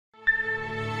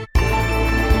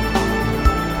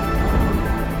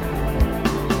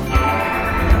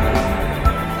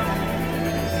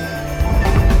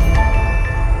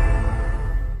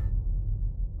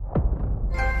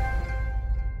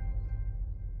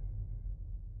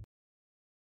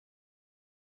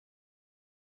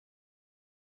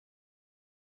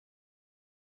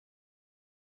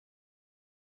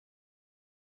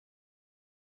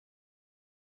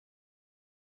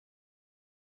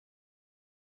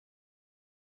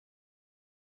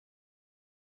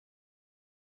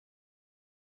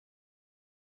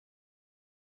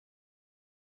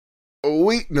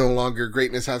Wait, no longer.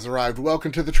 Greatness has arrived.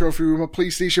 Welcome to the Trophy Room, a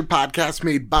PlayStation podcast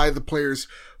made by the players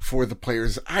for the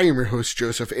players. I am your host,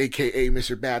 Joseph, aka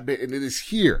Mr. Badbit, and it is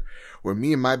here where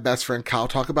me and my best friend Kyle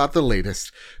talk about the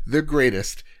latest, the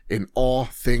greatest in all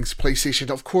things PlayStation.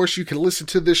 Of course, you can listen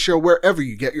to this show wherever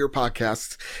you get your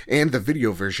podcasts and the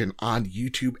video version on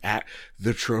YouTube at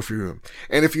The Trophy Room.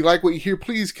 And if you like what you hear,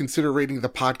 please consider rating the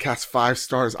podcast 5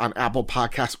 stars on Apple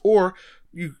Podcasts, or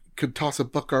you could toss a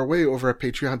buck our way over at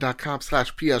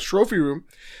patreon.com/PS Trophy Room.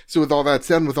 So with all that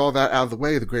said, with all that out of the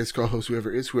way, the greatest co-host, whoever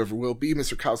is, whoever will be,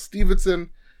 Mr. Kyle Stevenson.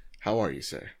 How are you,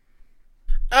 sir?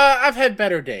 I've had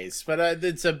better days, but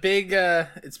it's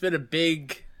been a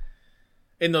big,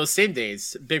 in those same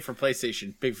days, big for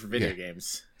PlayStation, big for video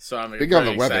games. So I'm big on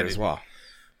the weather excited. As well.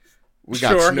 We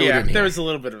got snowed in here. There was a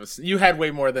little bit of you had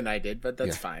way more than I did, but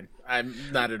that's fine. I'm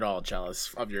not at all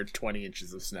jealous of your 20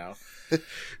 inches of snow.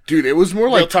 Dude, it was more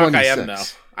like 26. I am, though.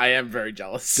 I am very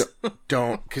jealous.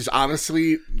 Don't, because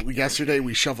honestly, yesterday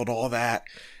we shoveled all that,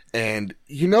 and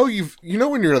you know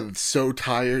when you're so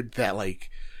tired that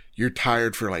like you're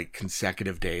tired for like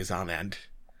consecutive days on end.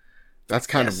 That's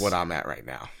kind of what I'm at right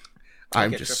now.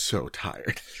 I'm just so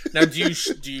tired. Now, do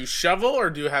you shovel or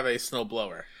do you have a snow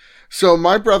blower? So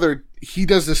my brother, he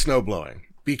does the snow blowing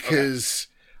because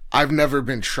I've never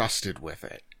been trusted with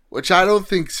it, which I don't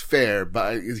think's fair,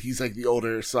 but he's like the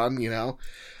older son, you know?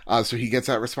 So he gets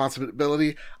that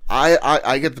responsibility.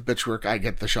 I get the bitch work, I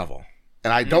get the shovel.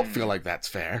 And I don't feel like that's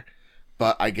fair,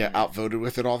 but I get outvoted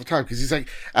with it all the time. Because he's like,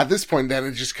 at this point, then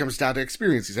it just comes down to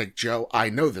experience. He's like, Joe, I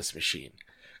know this machine.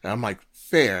 And I'm like,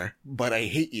 fair, but I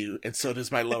hate you, and so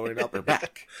does my lower and upper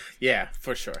back. Yeah,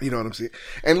 for sure. You know what I'm saying?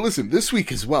 And listen, this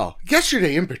week as well,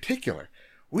 yesterday in particular,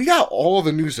 we got all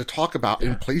the news to talk about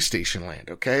in PlayStation land,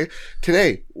 okay?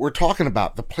 Today, we're talking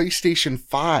about the PlayStation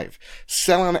 5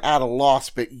 selling at a loss,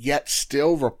 but yet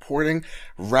still reporting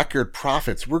record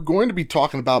profits. We're going to be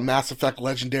talking about Mass Effect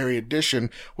Legendary Edition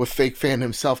with fake fan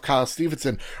himself, Kyle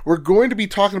Stevenson. We're going to be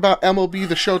talking about MLB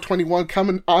The Show 21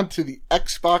 coming onto the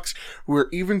Xbox. We're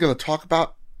even going to talk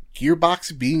about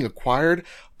Gearbox being acquired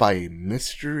by a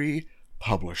mystery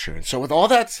publisher. And so with all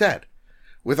that said,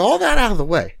 with all that out of the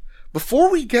way,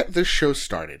 before we get this show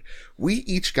started, we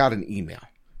each got an email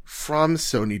from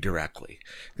Sony directly.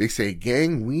 They say,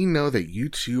 gang, we know that you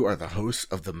two are the hosts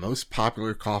of the most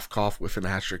popular cough with an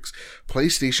asterisk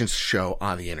PlayStation show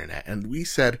on the internet. And we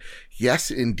said,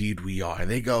 yes, indeed we are. And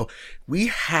they go, we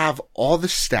have all the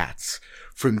stats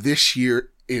from this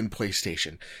year in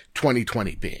PlayStation,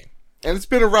 2020 being. And it's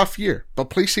been a rough year, but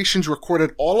PlayStation's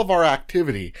recorded all of our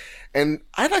activity. And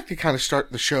I'd like to kind of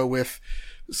start the show with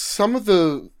some of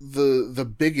the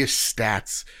biggest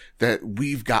stats that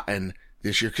we've gotten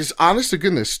this year. Because honest to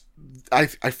goodness, I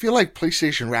feel like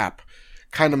PlayStation Wrap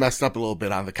kind of messed up a little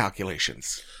bit on the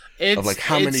calculations of like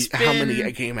how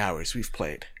many game hours we've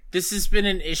played. This has been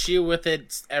an issue with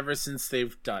it ever since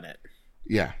they've done it.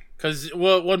 Yeah. Because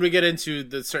when we get into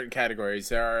the certain categories,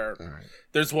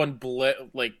 there's one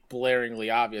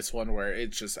blaringly obvious one where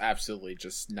it's just absolutely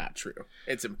just not true.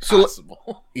 It's impossible.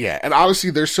 So, yeah, and obviously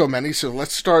there's so many. So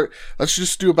let's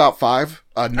just do about 5.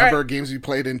 Number of games we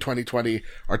played in 2020,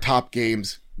 our top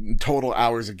games, total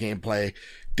hours of gameplay,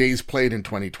 days played in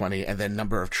 2020, and then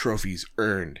number of trophies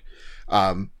earned.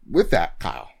 With that,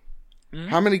 Kyle,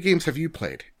 how many games have you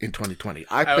played in 2020?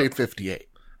 I played 58.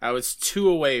 I was 2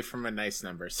 away from a nice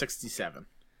number, 67.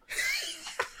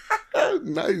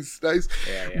 Nice.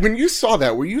 Yeah. When you saw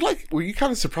that, were you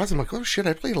kind of surprised? I'm like, oh shit,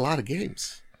 I played a lot of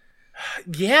games.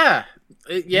 Yeah.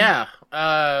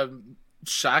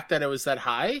 Shocked that it was that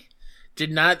high. Did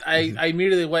not. I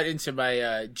immediately went into my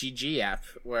GG app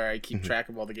where I keep track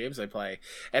of all the games I play,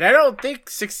 and I don't think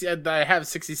I have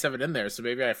 67 in there, so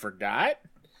maybe I forgot.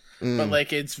 But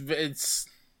like, it's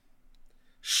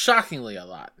shockingly a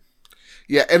lot.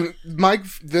 Yeah, and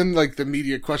then like the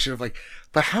media question of like,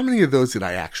 but how many of those did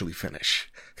I actually finish?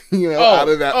 You know, out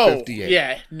of that 58.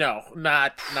 Yeah, no,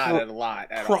 not a lot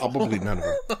at probably all. None of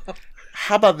them.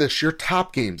 How about this? Your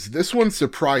top games. This one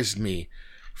surprised me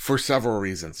for several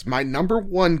reasons. My number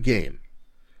 1 game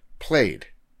played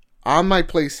on my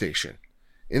PlayStation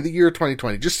in the year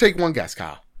 2020. Just take one guess,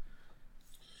 Kyle.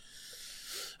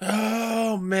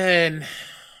 Oh, man.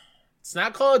 It's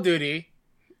not Call of Duty.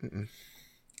 Mm-mm.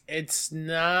 It's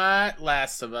not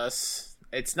Last of Us.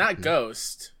 It's not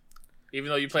Ghost, even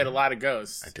though you played a lot of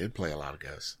Ghost. I did play a lot of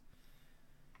Ghost.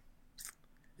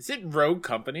 Is it Rogue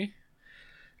Company?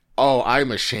 Oh,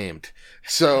 I'm ashamed.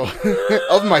 So,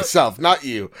 of myself, not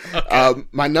you. Okay.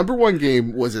 My number 1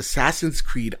 game was Assassin's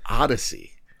Creed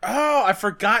Odyssey. Oh, I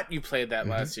forgot you played that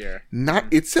last year.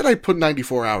 It said I put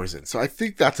 94 hours in, so I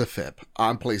think that's a fib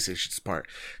on PlayStation's part.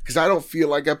 Because I don't feel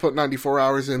like I put 94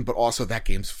 hours in, but also that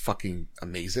game's fucking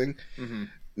amazing. Mm-hmm.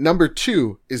 Number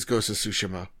 2 is Ghost of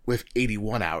Tsushima with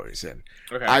 81 hours in.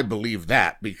 Okay. I believe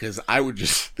that because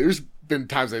there's been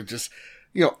times I've just,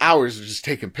 hours of just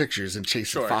taking pictures and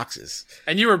chasing foxes.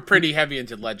 And you were pretty heavy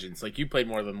into Legends. Like, you played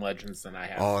more than Legends than I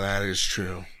have. Oh, that is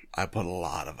true. I put a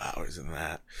lot of hours in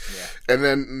that. Yeah. And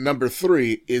then number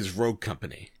 3 is Rogue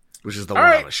Company, which is the one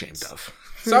I'm ashamed of.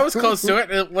 So I was close to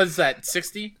it. Was that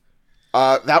 60?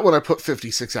 That one I put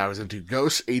 56 hours into.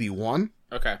 Ghost, 81.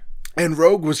 Okay. And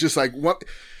Rogue was just like, what?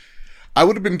 I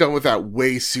would have been done with that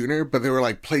way sooner, but they were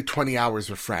like, play 20 hours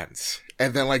with friends.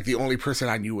 And then like the only person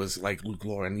I knew was like Luke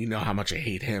Lauren. You know how much I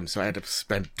hate him. So I had to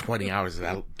spend 20 hours with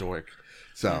that dork.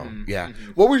 So, yeah.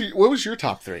 Mm-hmm. What was your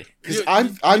top 3? Because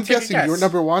I'm guessing you're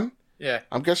number 1. Yeah.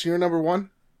 I'm guessing you're number 1.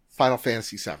 Final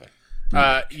Fantasy 7.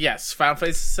 Yes. Final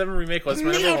Fantasy 7 Remake was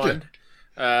my number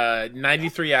 1.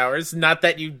 93 hours. Not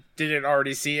that you didn't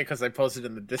already see it because I posted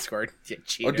in the Discord. Yeah,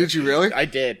 oh, did you really? I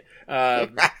did. Yeah,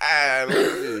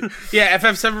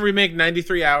 FF7 Remake,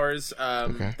 93 hours.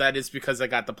 Okay. That is because I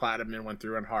got the platinum and went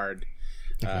through on hard.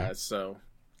 Okay. So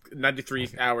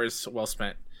 93 hours well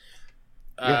spent.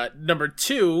 Number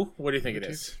 2, what do you think it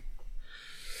is?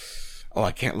 Oh,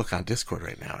 I can't look on Discord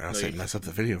right now, or else I mess up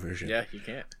the video version. Yeah, you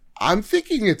can't. I'm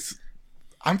thinking it's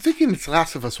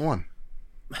Last of Us 1.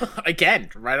 Again,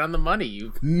 right on the money.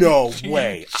 You no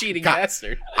way, cheating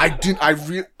bastard.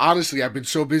 Honestly, I've been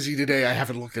so busy today. I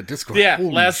haven't looked at Discord. Yeah,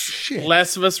 Last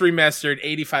of Us Remastered,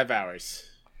 85 hours.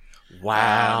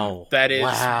 Wow, that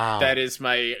is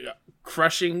my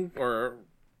crushing, or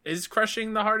is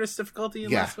crushing the hardest difficulty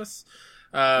in Last of Us?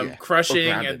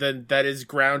 Crushing, and then that is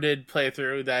grounded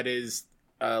playthrough. That is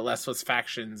Last of Us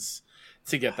Factions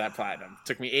to get that platinum.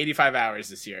 Took me 85 hours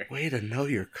this year. Way to know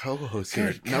your co-host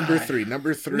here. Number 3.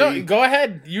 No, go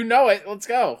ahead. You know it. Let's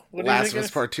go. Last of Us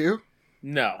Part 2?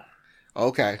 No.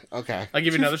 Okay. I'll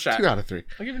give you another shot. 2 out of 3.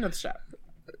 I'll give you another shot.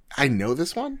 I know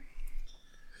this one?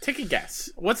 Take a guess.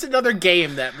 What's another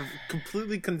game that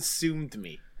completely consumed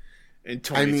me in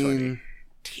 2020? I mean,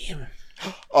 damn.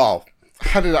 Oh,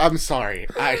 I'm sorry.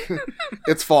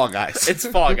 It's Fall Guys. It's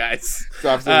Fall Guys. It's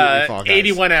absolutely Fall Guys.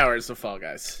 81 hours of Fall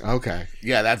Guys. Okay.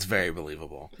 Yeah, that's very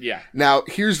believable. Yeah. Now,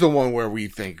 here's the one where we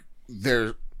think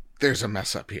there's a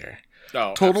mess up here.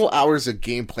 Oh, Total hours of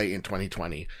gameplay in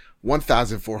 2020,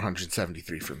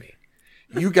 1,473 for me.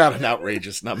 You got an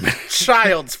outrageous number.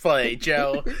 Child's play,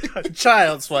 Joe.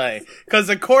 Child's play. Because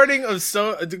according to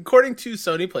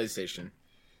Sony PlayStation,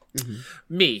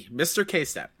 me, Mr.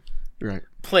 K-Step,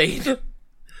 played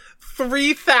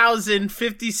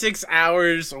 3,056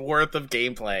 hours worth of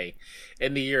gameplay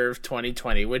in the year of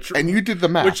 2020, and you did the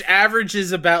math, which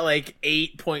averages about like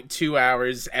 8.2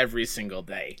 hours every single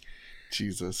day.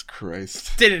 Jesus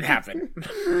Christ. Didn't happen.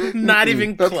 Not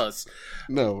even close.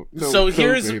 No. So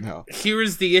here's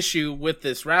the issue with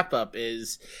this wrap up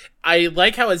is I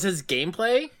like how it says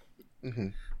gameplay,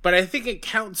 but I think it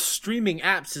counts streaming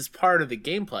apps as part of the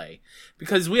gameplay.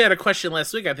 Because we had a question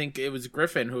last week, I think it was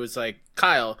Griffin, who was like,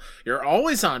 Kyle, you're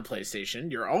always on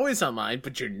PlayStation, you're always online,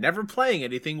 but you're never playing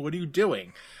anything. What are you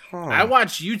doing? I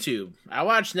watch YouTube. I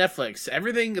watch Netflix.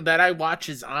 Everything that I watch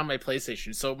is on my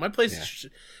PlayStation. So my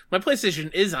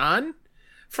PlayStation is on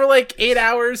for like 8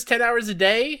 hours, 10 hours a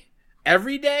day,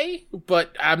 every day,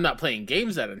 but I'm not playing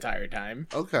games that entire time.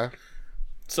 Okay.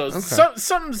 So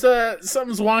something's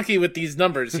wonky with these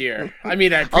numbers here. I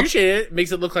mean, I appreciate it. It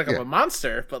makes it look like I'm a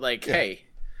monster, but like, hey,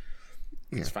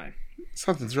 it's fine.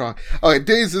 Something's wrong. Okay,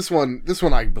 days. This one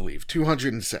I believe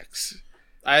 206.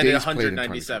 I had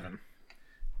 197.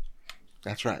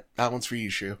 That's right. That one's for you,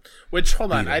 Shu. Which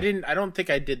hold on, I don't think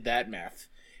I did that math.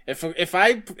 If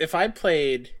I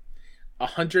played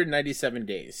 197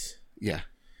 days,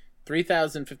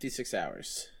 3,056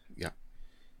 hours.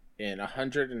 In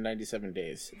 197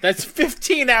 days. That's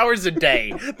 15 hours a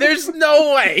day. There's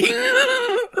no way.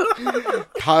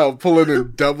 Kyle pulling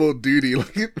in double duty.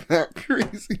 Look at that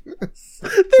craziness.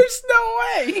 There's no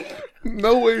way.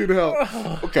 No way in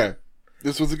hell. Okay.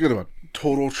 This was a good one.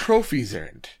 Total trophies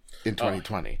earned in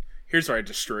 2020. Here's where I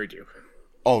destroyed you.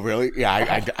 Oh, really? Yeah,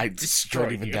 I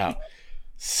don't even doubt.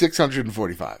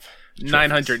 645.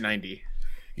 990.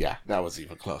 Yeah, that was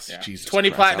even close. Yeah. Jesus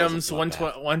 20 Christ, platinums,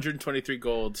 123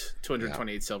 gold,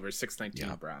 228 silver,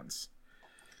 619 bronze.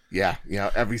 Yeah,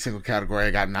 every single category.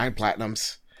 I got 9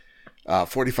 platinums,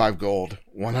 45 gold,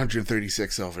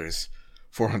 136 silvers,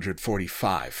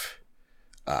 445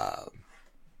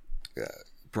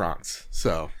 bronze.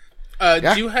 So,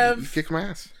 do you have... You kick my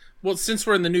ass. Well, since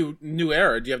we're in the new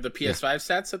era, do you have the PS5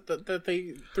 stats that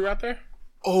they threw out there?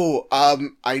 Oh,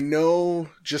 I know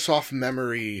just off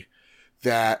memory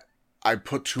that I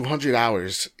put 200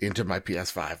 hours into my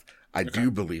PS5. I do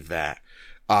believe that.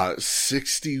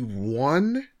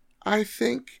 61, I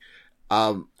think,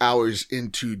 hours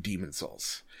into Demon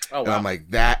Souls. Oh, wow. And I'm like,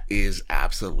 that is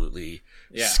absolutely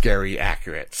scary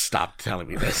accurate. Stop telling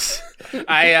me this.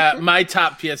 My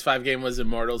top PS5 game was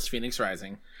Immortals Phoenix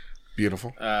Rising.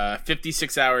 Beautiful.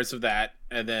 56 hours of that,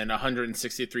 and then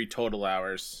 163 total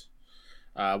hours,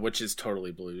 which is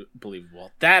totally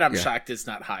believable. That I'm shocked is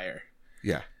not higher.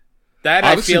 Yeah. That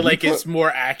honestly, I feel like it's more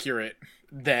accurate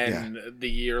than the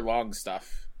year-long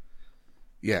stuff.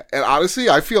 Yeah, and honestly,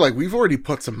 I feel like we've already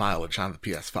put some mileage on the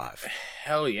PS5.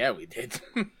 Hell yeah, we did.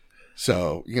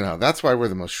 So, that's why we're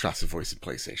the most trusted voice in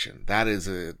PlayStation. That is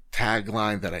a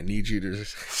tagline that I need you to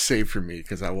save for me,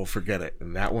 because I will forget it.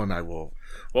 And that one I will...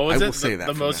 What was it?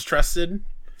 The most trusted?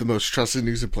 The most trusted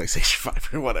news of PlayStation 5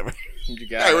 or whatever. You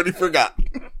got I already forgot.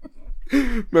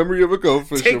 Memory of a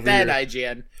goldfish. Take that,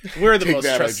 IGN. We're the most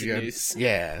trusted IGN. news.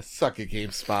 Yeah, suck a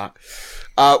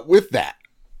GameSpot. With that,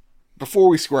 before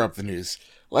we square up the news,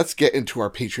 let's get into our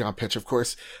Patreon pitch. Of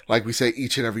course, like we say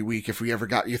each and every week, if we ever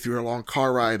got you through a long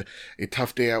car ride, a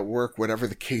tough day at work, whatever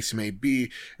the case may be,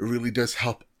 it really does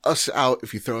help us out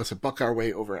if you throw us $1 our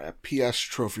way over at PS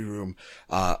Trophy Room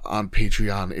on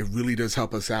Patreon. It really does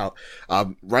help us out.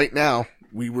 Right now,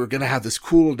 we were going to have this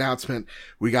cool announcement.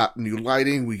 We got new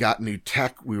lighting. We got new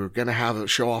tech. We were going to have it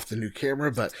show off the new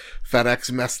camera, but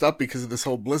FedEx messed up because of this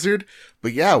whole blizzard.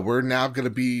 But yeah, we're now going to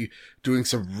be doing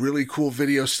some really cool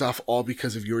video stuff, all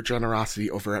because of your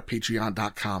generosity over at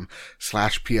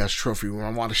patreon.com/PS Trophy Room.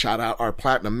 I want to shout out our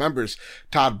platinum members,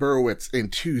 Todd Burowitz,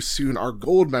 and soon our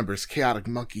gold members, Chaotic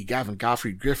Monkey, Gavin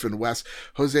Goffrey, Griffin West,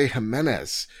 Jose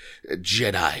Jimenez,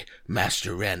 Jedi,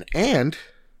 Master Ren, and,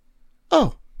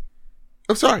 I'm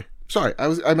sorry.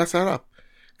 I messed that up.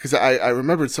 Because I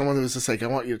remembered someone that was just like, I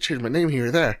want you to change my name here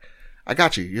or there. I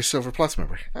got you. You're Silver Plus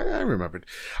member. I remembered.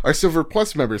 Our Silver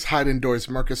Plus members, Hide Indoors,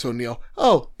 Marcus O'Neill.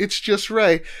 Oh, it's just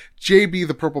Ray. JB,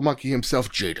 the Purple Monkey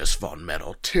himself, Jadis Von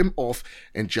Metal, Tim Ulf,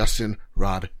 and Justin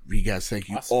Rodriguez. Thank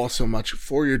you all so much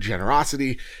for your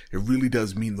generosity. It really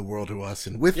does mean the world to us.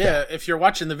 And with that, if you're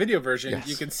watching the video version,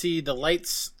 you can see the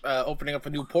lights opening up a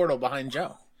new portal behind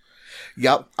Joe.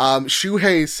 Yep.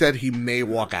 Shuhei said he may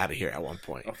walk out of here at one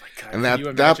point. Oh my god! And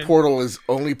that portal is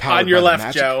only powered on your by left, the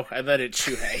magic. Joe, and then it's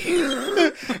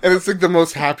Shuhei. And it's like the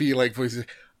most happy voice.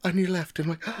 On your left, I'm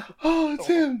like, oh, it's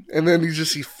him. And then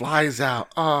he flies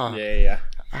out. Oh, yeah.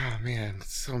 Oh man,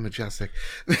 it's so majestic.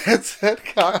 That's that,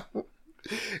 Kyle.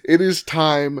 It is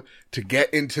time to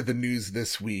get into the news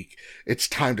this week. It's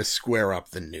time to square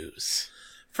up the news.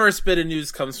 First bit of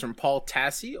news comes from Paul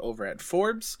Tassi over at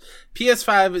Forbes.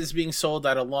 PS5 is being sold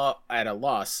at a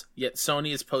loss, yet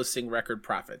Sony is posting record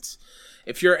profits.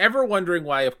 If you're ever wondering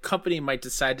why a company might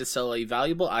decide to sell a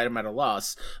valuable item at a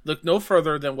loss, look no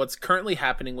further than what's currently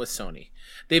happening with Sony.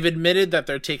 They've admitted that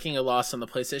they're taking a loss on the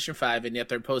PlayStation 5, and yet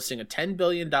they're posting a $10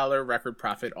 billion record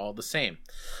profit all the same.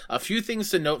 A few things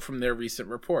to note from their recent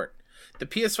report. The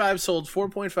PS5 sold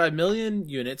 4.5 million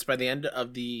units by the end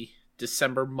of the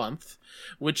December month,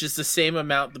 which is the same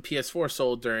amount the PS4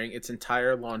 sold during its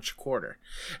entire launch quarter.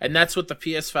 And that's with the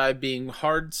PS5 being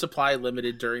hard supply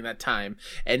limited during that time,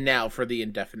 and now for the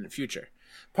indefinite future.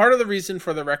 Part of the reason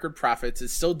for the record profits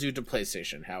is still due to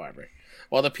PlayStation, however.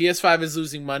 While the PS5 is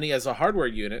losing money as a hardware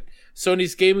unit,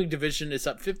 Sony's gaming division is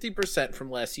up 50% from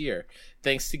last year,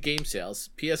 thanks to game sales,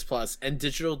 PS Plus, and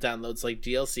digital downloads like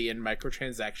DLC and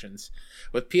microtransactions,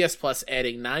 with PS Plus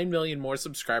adding 9 million more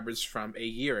subscribers from a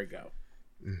year ago.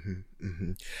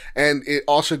 And it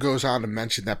also goes on to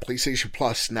mention that PlayStation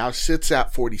Plus now sits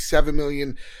at 47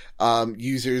 million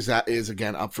users. That is,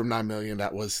 again, up from 9 million.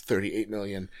 That was 38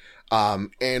 million.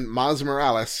 And Miles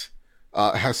Morales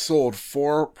has sold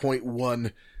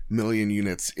 4.1 million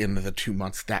units in the 2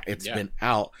 months that it's been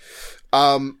out.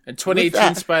 And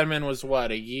 2018 Spider-Man was what,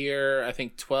 a year, I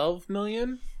think 12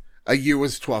 million? A year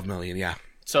was 12 million, yeah.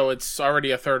 So it's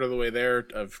already a third of the way there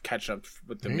of catching up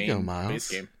with the main base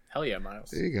game. Hell yeah,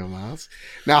 Miles. There you go, Miles.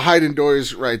 Now, Hide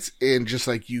Indoors writes in, just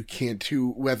like you can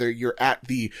too, whether you're at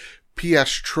the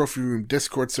PS Trophy Room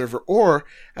Discord server or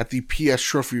at the PS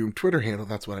Trophy Room Twitter handle,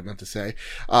 that's what I meant to say,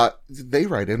 they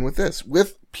write in with this.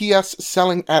 With PS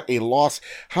selling at a loss,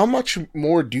 how much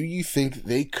more do you think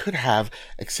they could have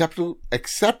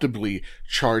acceptably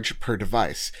charged per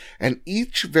device? And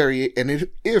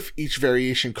if each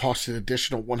variation cost an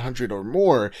additional 100 or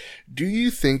more, do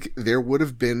you think there would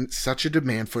have been such a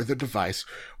demand for the device,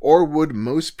 or would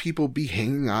most people be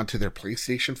hanging on to their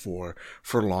PlayStation 4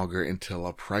 for longer until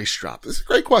a price drop? This is a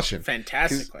great question.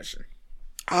 Fantastic question.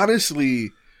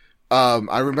 Honestly,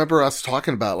 I remember us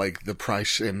talking about like the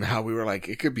price and how we were like,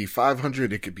 it could be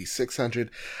 500, it could be 600.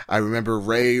 I remember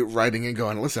Ray writing and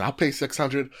going, listen, I'll pay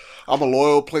 600. I'm a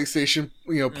loyal PlayStation,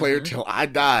 player till I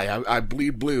die. I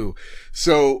bleed blue.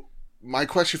 So my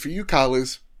question for you, Kyle,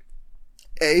 is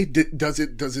does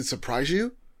it surprise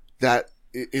you that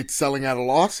it's selling at a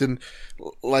loss? And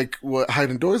like what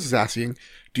Hidden Doors is asking,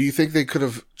 do you think they could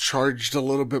have charged a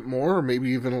little bit more or maybe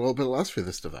even a little bit less for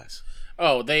this device?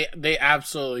 Oh, they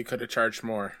absolutely could have charged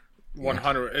more.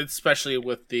 100, especially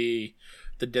with the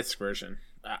disc version.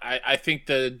 I think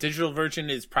the digital version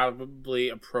is probably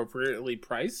appropriately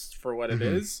priced for what it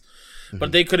is,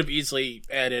 but they could have easily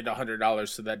added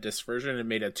 $100 to that disc version and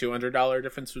made a $200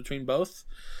 difference between both.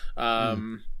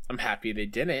 I'm happy they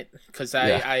didn't, because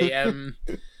I am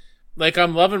like,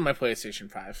 I'm loving my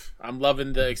PlayStation 5. I'm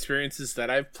loving the experiences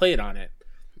that I've played on it.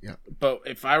 Yeah. But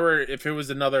if it was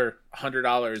another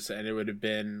 $100 and it would have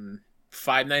been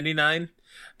 $599,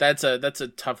 that's a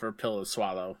tougher pill to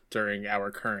swallow during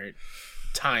our current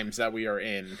times that we are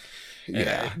in.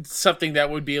 Yeah. And something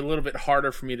that would be a little bit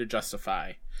harder for me to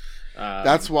justify.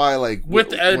 That's why, like,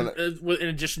 in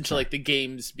addition to like the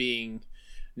games being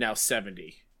now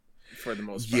 70 for the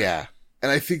most part. Yeah.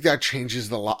 And I think that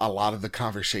changes a lot of the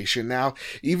conversation now.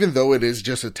 Even though it is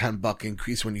just a $10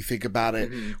 increase when you think about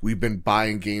it, we've been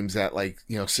buying games at like,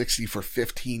 60 for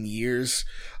 15 years.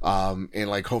 And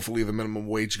like, hopefully the minimum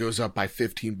wage goes up by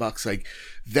 $15. Like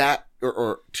that,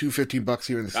 or $2.15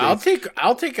 here in the States.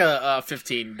 I'll take a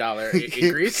 $15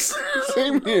 increase.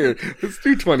 Same here. It's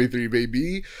 $2.23,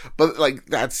 baby. But like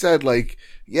that said, like,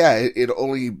 yeah, it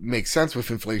only makes sense with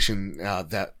inflation,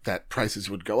 that prices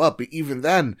would go up. But even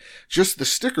then, just the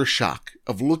sticker shock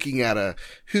of looking at a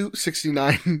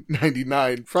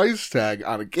 $69.99 price tag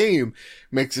on a game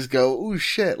makes us go, ooh,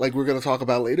 shit. Like we're going to talk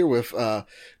about later with,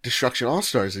 Destruction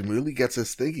All-Stars, and really gets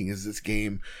us thinking, is this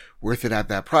game worth it at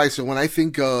that price? So when I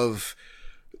think of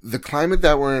the climate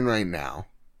that we're in right now,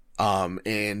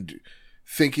 and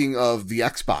thinking of the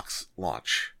Xbox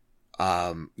launch,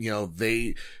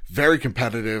 they very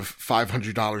competitive,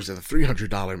 $500 at a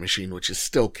 $300 machine, which is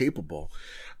still capable.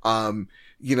 It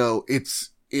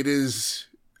is,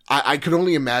 I could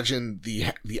only imagine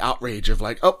the outrage of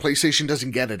like, oh, PlayStation doesn't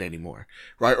get it anymore,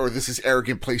 right? Or this is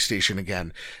arrogant PlayStation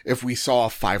again. If we saw a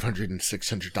 $500 and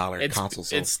 $600 console,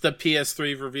 it's the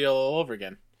PS3 reveal all over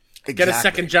again. Exactly. Get a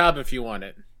second job if you want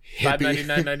it.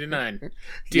 $599.99.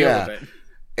 Deal with it.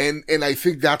 And I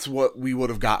think that's what we would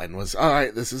have gotten was, all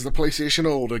right, this is the PlayStation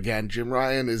old again. Jim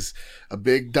Ryan is a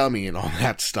big dummy and all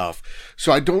that stuff.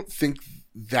 So I don't think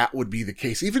that would be the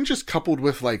case. Even just coupled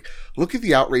with like, look at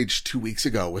the outrage 2 weeks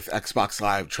ago with Xbox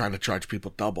Live trying to charge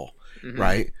people double,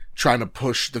 right? Trying to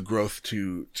push the growth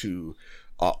to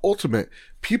Ultimate.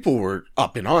 People were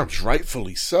up in arms,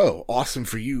 rightfully so. Awesome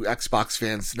for you Xbox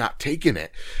fans not taking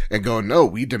it and going, no,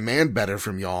 we demand better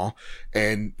from y'all.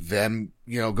 And them,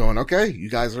 going, okay, you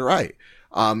guys are right.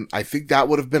 I think that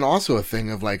would have been also a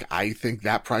thing of like, I think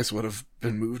that price would have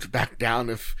been moved back down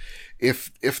if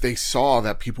they saw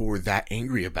that people were that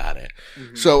angry about it.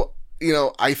 So,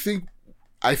 I think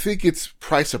it's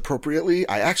priced appropriately.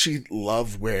 I actually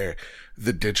love where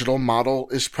the digital model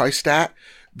is priced at,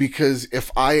 because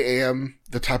if I am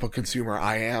the type of consumer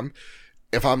I am,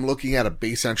 if I'm looking at a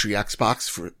base entry Xbox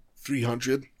for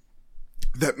 $300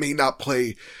 that may not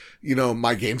play,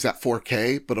 my games at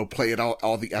 4K, but it'll play at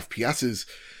all the FPSs.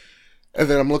 And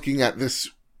then I'm looking at this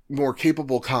more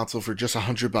capable console for just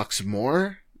 $100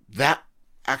 more. That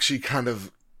actually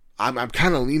I'm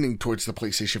kind of leaning towards the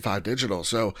PlayStation 5 digital.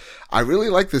 So I really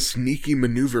like the sneaky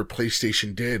maneuver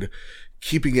PlayStation did,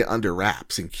 keeping it under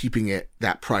wraps and keeping it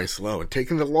that price low and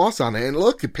taking the loss on it. And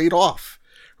look, it paid off,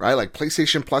 right? Like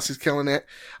PlayStation Plus is killing it.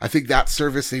 I think that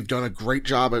service, they've done a great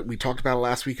job. We talked about it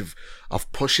last week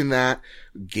of pushing that.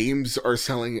 Games are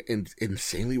selling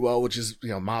insanely well, which is,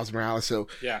 Miles Morales. So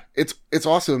yeah, it's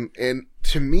awesome. And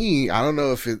to me, I don't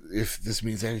know if this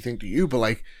means anything to you, but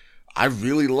like, I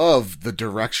really love the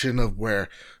direction of where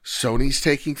Sony's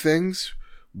taking things,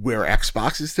 where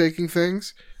Xbox is taking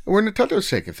things, and where Nintendo's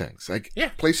taking things. Like,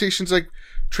 PlayStation's like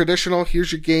traditional,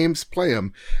 here's your games, play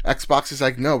them. Xbox is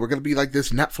like, no, we're going to be like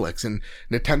this Netflix. And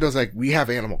Nintendo's like, we have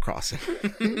Animal Crossing.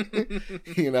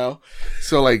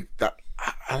 So like that,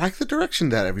 I like the direction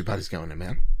that everybody's going in,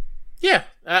 man. Yeah,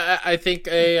 I think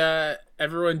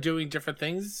everyone doing different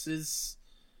things is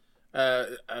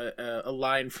a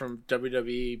line from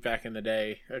WWE back in the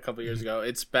day, a couple years ago.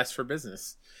 It's best for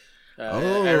business.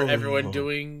 Everyone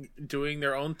doing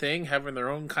their own thing, having their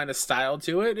own kind of style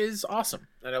to it is awesome,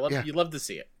 and you love to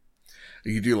see it.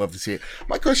 You do love to see it.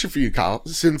 My question for you, Kyle,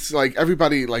 since like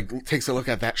everybody like takes a look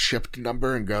at that shipped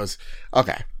number and goes,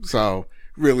 okay, so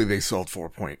really they sold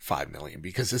 4.5 million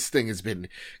because this thing has been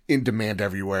in demand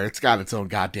everywhere. It's got its own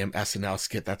goddamn SNL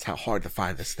skit. That's how hard to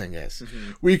find this thing is.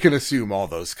 Mm-hmm. We can assume all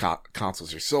those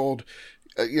consoles are sold.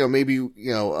 Maybe,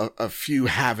 a few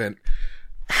haven't.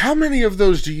 How many of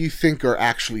those do you think are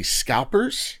actually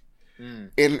scalpers?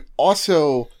 Mm. And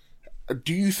also,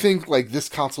 do you think like this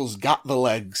console's got the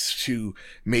legs to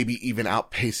maybe even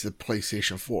outpace the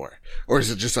PlayStation 4? Or is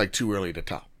it just like too early to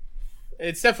tell?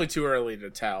 It's definitely too early to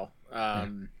tell.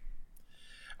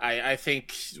 I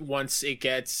think once it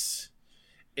gets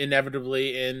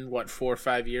inevitably in 4 or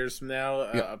 5 years from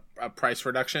now, a price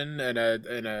reduction and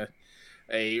a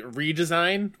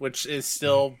redesign, which is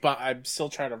still, but I'm still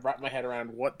trying to wrap my head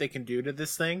around what they can do to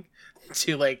this thing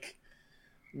to like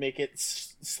make it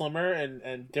slimmer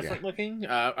and different looking.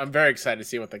 I'm very excited to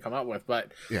see what they come up with,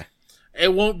 but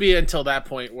it won't be until that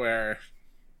point where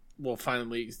we'll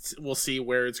see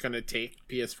where it's going to take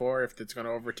PS4, if it's going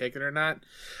to overtake it or not.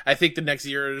 I think the next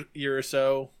year or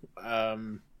so,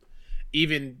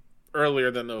 even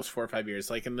earlier than those 4 or 5 years,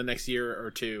 like in the next year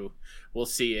or two, we'll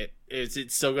see it. Is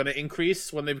it still going to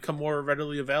increase when they become more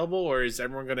readily available, or is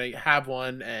everyone going to have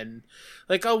one and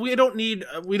like, oh, we don't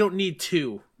need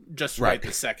two just right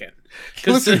this second?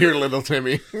 Listen here, little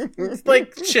Timmy.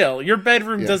 Like, chill. Your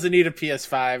bedroom doesn't need a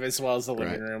PS5 as well as the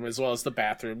living room, as well as the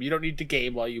bathroom. You don't need to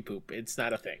game while you poop. It's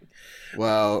not a thing.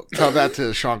 Well, tell that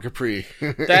to Sean Capri.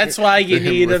 That's why you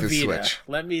need a Vita. Switch.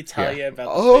 Let me tell you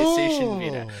about the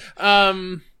PlayStation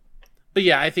Vita. But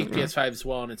yeah, I think PS5 is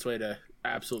well on its way to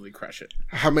absolutely crush it.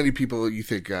 How many people you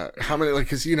think,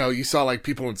 because, you saw like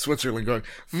people in Switzerland going,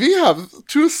 we have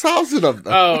 2,000 of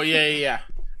them. Oh, yeah.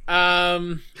 Out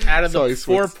of the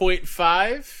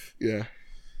 4.5? Yeah.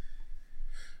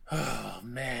 Oh,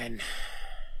 man.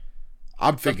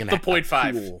 I'm thinking the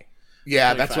 0.5. Cool.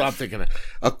 Yeah, that's what I'm thinking.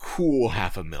 A cool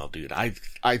 500,000, dude. I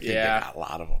think they got a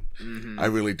lot of them. Mm-hmm. I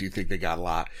really do think they got a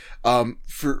lot.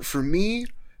 For me,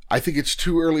 I think it's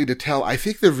too early to tell. I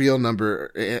think the real number,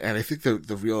 and I think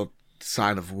the real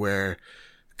sign of where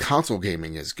console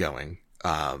gaming is going,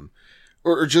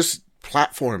 or just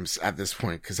platforms at this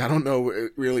point, because I don't know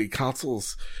really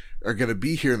consoles are going to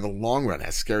be here in the long run,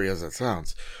 as scary as that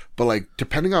sounds. But like,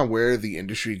 depending on where the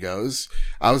industry goes,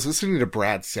 I was listening to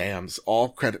Brad Sams, all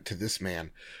credit to this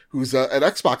man, who's an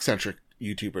Xbox-centric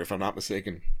YouTuber, if I'm not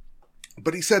mistaken.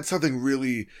 But he said something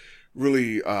really,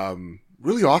 really,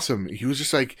 really awesome. He was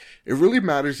just like, it really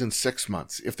matters in 6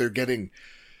 months if they're getting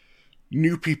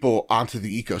new people onto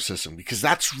the ecosystem, because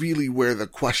that's really where the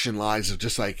question lies of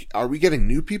just like, are we getting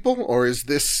new people, or is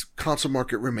this console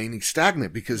market remaining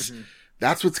stagnant? Because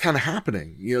that's what's kind of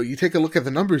happening. You take a look at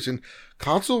the numbers, and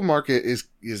console market is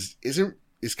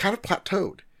kind of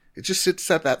plateaued. It just sits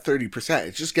at that 30%.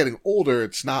 It's just getting older.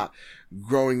 It's not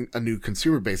growing a new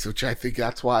consumer base, which I think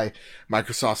that's why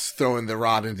Microsoft's throwing the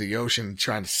rod into the ocean,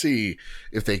 trying to see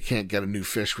if they can't get a new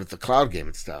fish with the cloud game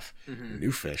and stuff. Mm-hmm.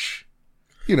 New fish.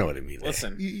 You know what I mean.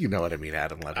 Listen, you know what I mean,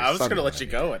 Adam Letters. I was going to let you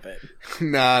go with it.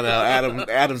 No,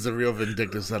 Adam's a real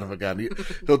vindictive son of a gun.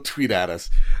 He'll tweet at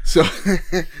us. So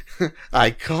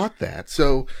I caught that.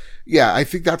 So yeah, I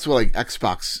think that's what like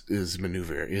Xbox is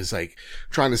maneuver, is like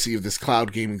trying to see if this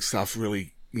cloud gaming stuff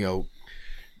really,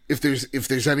 if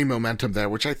there's any momentum there,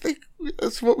 which I think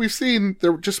that's what we've seen.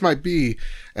 There just might be,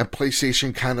 and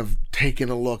PlayStation kind of taking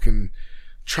a look and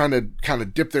trying to kind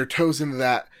of dip their toes into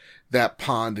that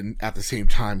pond, and at the same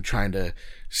time trying to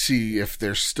see if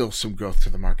there's still some growth to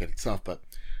the market itself. But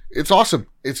it's awesome.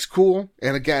 It's cool.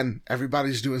 And again,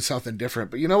 everybody's doing something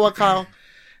different. But you know what, Kyle?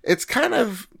 It's kind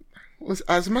of,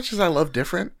 as much as I love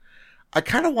different, I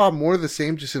kind of want more of the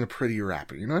same, just in a prettier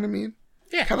wrapper. You know what I mean?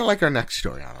 Yeah. Kind of like our next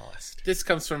story on the list. This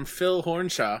comes from Phil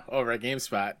Hornshaw over at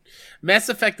GameSpot. Mass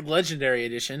Effect Legendary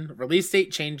Edition. Release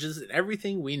date changes and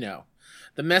everything we know.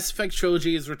 The Mass Effect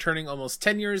trilogy is returning almost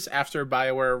 10 years after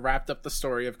BioWare wrapped up the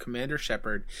story of Commander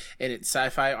Shepard in its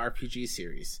sci-fi RPG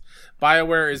series.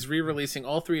 BioWare is re-releasing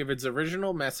all 3 of its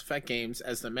original Mass Effect games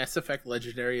as the Mass Effect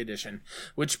Legendary Edition,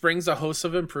 which brings a host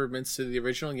of improvements to the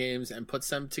original games and puts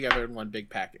them together in one big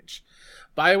package.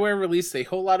 BioWare released a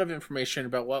whole lot of information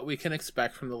about what we can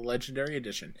expect from the Legendary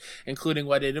Edition, including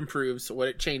what it improves, what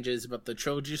it changes about the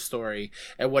trilogy story,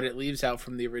 and what it leaves out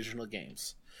from the original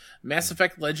games. Mass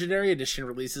Effect Legendary Edition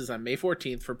releases on May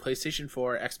 14th for PlayStation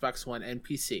 4, Xbox One, and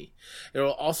PC. It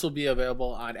will also be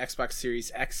available on Xbox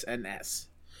Series X and S.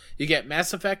 You get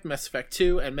Mass Effect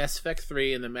 2, and Mass Effect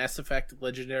 3 in the Mass Effect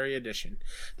Legendary Edition.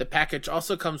 The package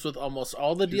also comes with almost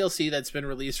all the DLC that's been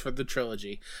released for the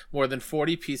trilogy, more than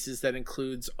 40 pieces that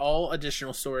includes all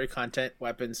additional story content,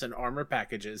 weapons, and armor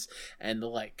packages, and the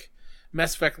like.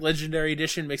 Mass Effect Legendary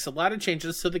Edition makes a lot of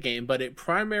changes to the game, but it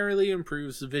primarily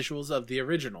improves the visuals of the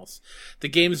originals. The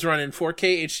games run in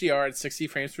 4K HDR at 60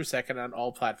 frames per second on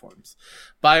all platforms.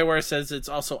 BioWare says it's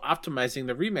also optimizing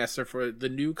the remaster for the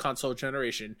new console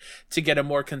generation to get a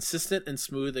more consistent and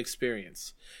smooth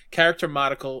experience. Character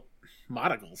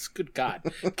models, good God.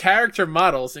 Character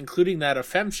models, including that of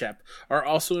FemShep, are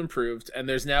also improved, and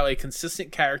there's now a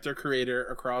consistent character creator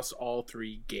across all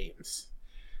 3 games.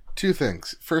 2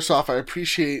 things. First off, I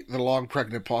appreciate the long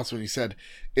pregnant pause when you said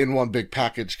in one big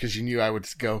package, because you knew I would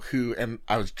go who, and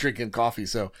I was drinking coffee,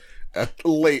 so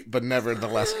late, but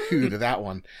nevertheless who to that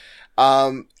one.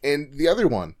 And the other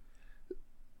one,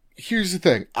 here's the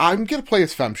thing. I'm going to play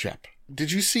as FemShep.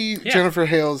 Did you see Jennifer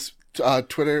Hale's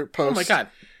Twitter post? Oh my God.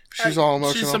 She's all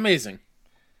emotional. She's amazing.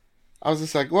 I was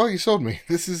just like, well, you sold me.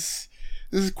 This is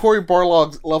Cory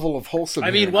Barlog's level of wholesome.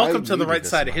 I mean, welcome to the right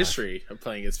side of history of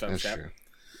playing as FemShep.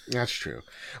 That's true.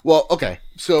 Well, okay.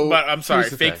 So, but I'm sorry,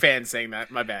 fake fan saying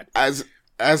that. My bad. As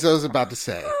I was about to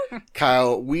say,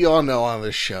 Kyle, we all know on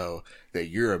this show that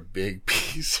you're a big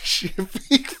piece of shit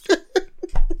fake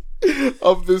fan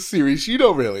of this series. You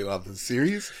don't really love this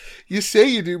series. You say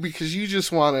you do because you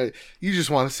just want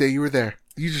to say you were there.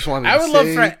 You just want to. I would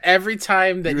love for every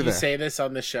time that you say this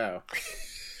on the show,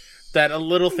 that a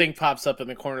little thing pops up in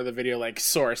the corner of the video like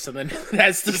source, and then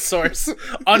that's the source,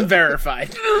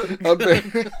 unverified.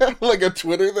 Like a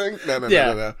Twitter thing?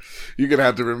 No. You're going to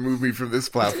have to remove me from this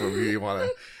platform if you want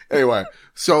to. Anyway,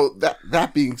 so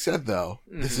that being said though,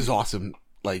 this is awesome.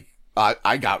 Like,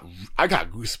 I got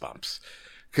goosebumps.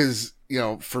 Cause,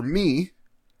 for me,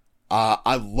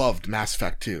 I loved Mass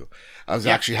Effect 2. I was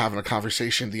actually having a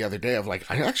conversation the other day of like,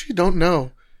 I actually don't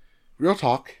know. Real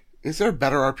talk. Is there a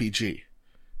better RPG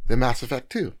than Mass Effect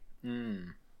 2?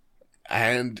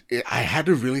 And I had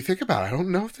to really think about it. I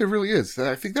don't know if there really is.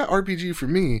 I think that RPG for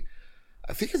me,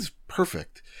 I think it's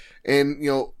perfect. And,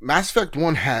 Mass Effect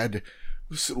 1 had,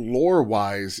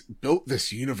 lore-wise, built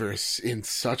this universe in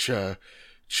such a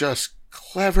just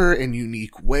clever and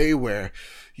unique way where,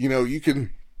 you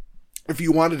can, if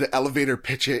you wanted to elevator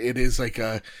pitch it, it is like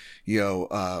a,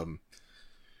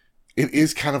 it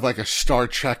is kind of like a Star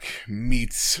Trek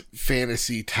meets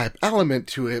fantasy type element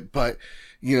to it, but,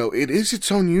 it is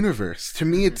its own universe. To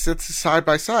me, it's side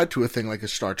by side to a thing like a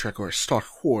Star Trek or a Star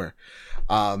Wars.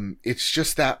 It's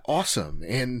just that awesome.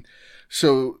 And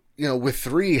so, with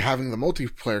 3 having the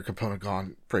multiplayer component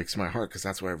gone breaks my heart because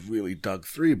that's where I really dug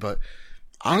 3. But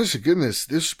honest to goodness,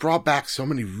 this brought back so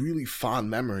many really fond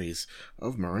memories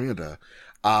of Miranda.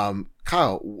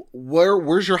 Kyle,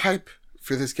 where's your hype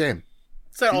for this game?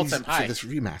 It's at all-time high. For this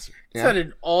remaster. Yeah? It's at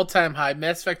an all-time high.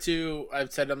 Mass Effect 2,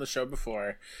 I've said on the show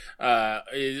before,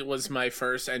 it was my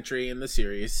first entry in the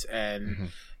series, and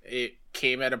it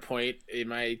came at a point in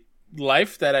my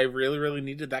life that I really, really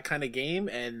needed that kind of game,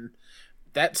 and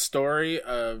that story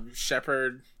of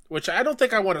Shepard, which I don't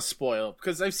think I want to spoil,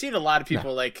 because I've seen a lot of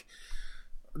people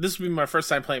this will be my first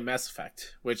time playing Mass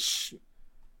Effect, which...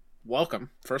 Welcome,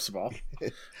 first of all.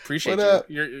 Appreciate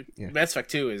you. Mass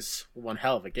Effect 2 is one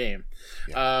hell of a game.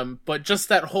 Yeah. But just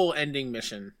that whole ending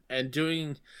mission and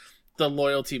doing the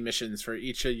loyalty missions for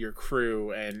each of your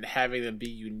crew and having them be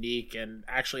unique and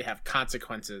actually have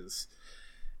consequences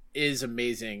is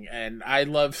amazing. And I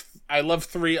love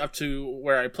 3 up to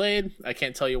where I played. I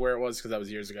can't tell you where it was because that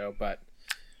was years ago, but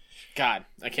God,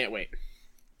 I can't wait.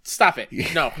 Stop it.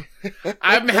 No.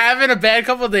 I'm having a bad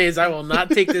couple of days. I will not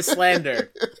take this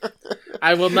slander.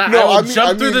 I will not. I will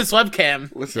jump through this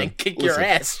webcam and kick your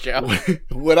ass, Joe.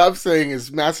 What I'm saying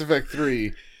is Mass Effect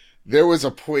 3, there was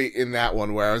a point in that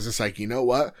one where I was just like, you know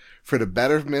what? For the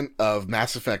betterment of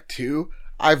Mass Effect 2,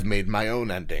 I've made my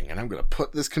own ending, and I'm going to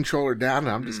put this controller down,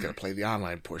 and I'm just going to play the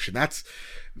online portion.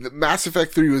 Mass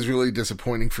Effect 3 was really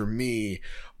disappointing for me,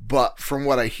 but from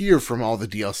what I hear from all the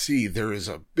DLC, there is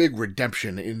a big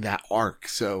redemption in that arc,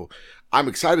 so I'm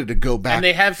excited to go back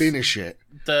and finish it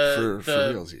for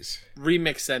realsies.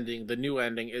 Remix ending, the new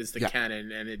ending is the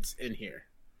canon, and it's in here.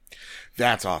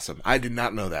 That's awesome. I did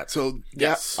not know that. So,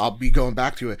 yes, I'll be going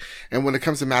back to it. And when it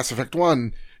comes to Mass Effect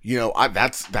 1,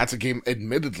 that's a game,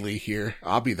 admittedly here,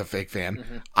 I'll be the fake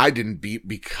fan, I didn't beat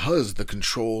because the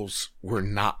controls were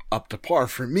not up to par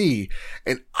for me.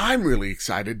 And I'm really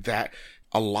excited that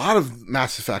a lot of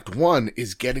Mass Effect 1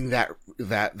 is getting that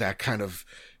kind of,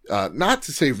 not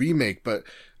to say remake, but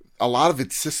a lot of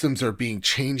its systems are being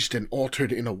changed and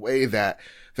altered in a way that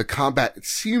the combat is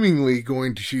seemingly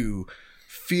going to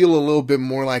feel a little bit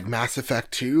more like Mass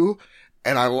Effect 2.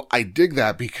 And I dig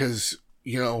that because,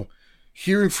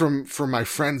 hearing from my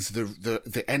friends,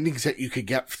 the endings that you could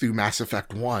get through Mass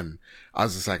Effect 1, I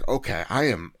was just like, okay, I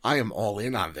am all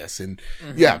in on this. And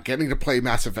yeah, getting to play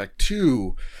Mass Effect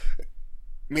 2,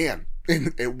 man,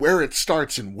 and where it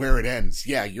starts and where it ends.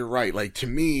 Yeah, you're right. Like, to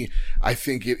me, I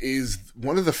think it is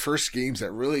one of the first games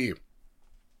that really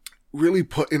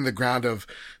put in the ground of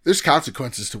there's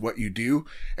consequences to what you do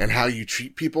and how you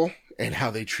treat people and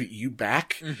how they treat you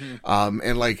back.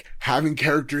 And like having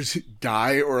characters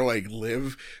die or like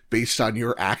live based on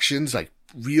your actions, like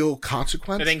real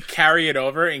consequence. And then carry it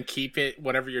over and keep it,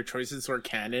 whatever your choices were,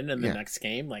 canon in the next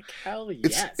game. Like, hell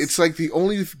yes. It's like the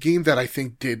only game that I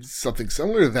think did something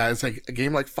similar to that is like a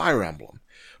game like Fire Emblem.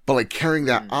 But like carrying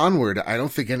that onward, I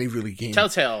don't think any really game.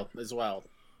 Telltale as well.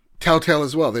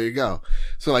 There you go.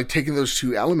 So like taking those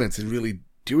two elements and really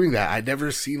doing that. I'd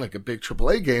never seen like a big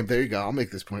AAA game. There you go. I'll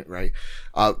make this point right.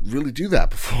 Really do that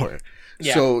before.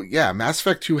 Yeah. So yeah, Mass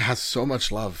Effect 2 has so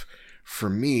much love for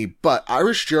me, but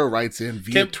Irish Joe writes in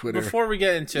via Twitter. Before we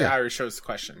get into Irish Joe's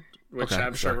question, which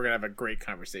I'm sure we're going to have a great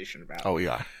conversation about. Oh,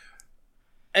 yeah.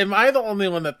 Am I the only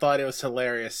one that thought it was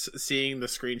hilarious seeing the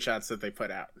screenshots that they put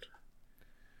out?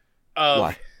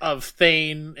 Of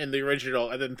Thane in the original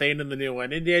and then Thane in the new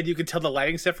one. In the end, you can tell the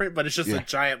lighting's different, but it's just a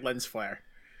giant lens flare.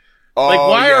 Oh, like,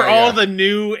 why are all the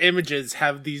new images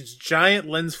have these giant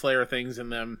lens flare things in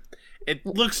them? It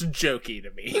looks jokey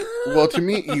to me. Well, to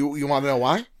me, you want to know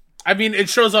why? I mean, it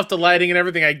shows off the lighting and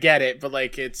everything. I get it, but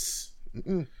like, it's.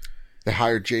 They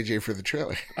hired JJ for the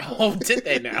trailer. Oh, did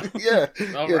they now? Yeah.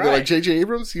 They're like, JJ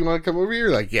Abrams, you want to come over here?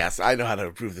 Like, yes, I know how to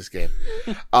improve this game.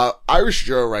 Irish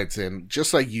Joe writes in,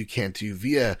 just like you can too,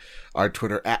 via our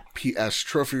Twitter at PS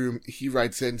Trophy Room. He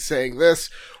writes in saying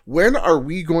this: when are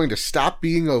we going to stop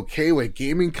being okay with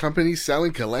gaming companies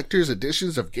selling collector's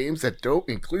editions of games that don't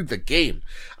include the game?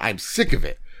 I'm sick of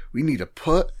it. We need to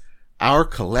put our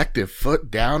collective foot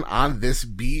down on this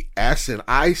BS. And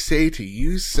I say to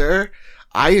you, sir,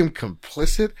 I am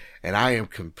complicit, and I am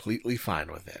completely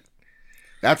fine with it.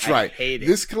 That's right. I hate it.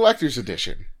 This collector's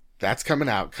edition that's coming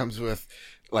out comes with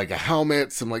like a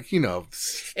helmet, some like,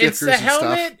 stickers. It's the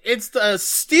helmet. It's the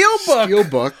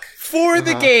steelbook for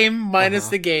the game minus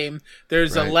the game.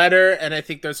 There's a letter, and I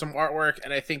think there's some artwork,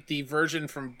 and I think the version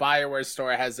from BioWare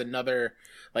store has another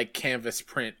like canvas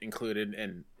print included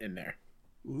in there.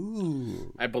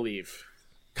 Ooh, I believe.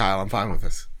 Kyle, I'm fine with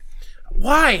this.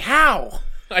 Why? How?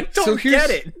 I don't get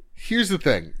it. Here's the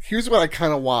thing. Here's what I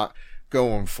kind of want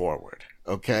going forward.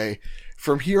 Okay,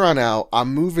 from here on out,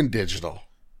 I'm moving digital,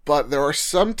 but there are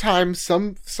sometimes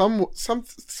some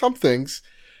things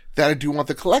that I do want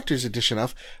the collector's edition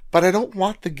of, but I don't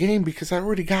want the game because I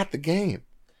already got the game.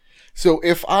 So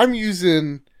if I'm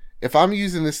using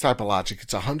this type of logic,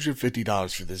 it's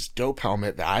 $150 for this dope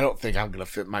helmet that I don't think I'm going to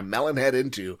fit my melon head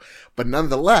into. But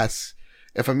nonetheless,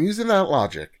 if I'm using that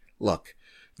logic, look,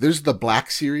 there's the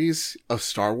Black Series of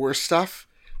Star Wars stuff.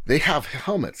 They have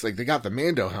helmets. Like, they got the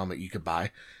Mando helmet you could buy.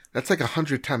 That's like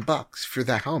 $110 for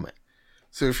that helmet.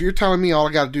 So if you're telling me all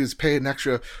I got to do is pay an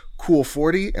extra cool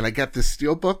 $40 and I get this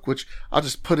steelbook, which I'll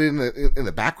just put in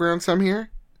the background some here,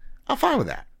 I'm fine with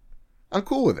that. I'm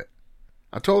cool with it.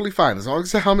 I'm totally fine. As long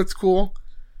as the helmet's cool,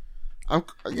 I'm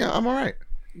all right.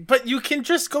 But you can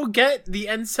just go get the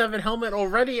N7 helmet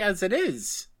already as it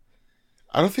is.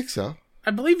 I don't think so.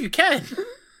 I believe you can.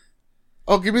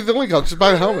 Oh, give me the link. I'll just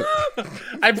buy the helmet.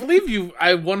 I believe you.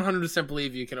 I 100%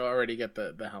 believe you can already get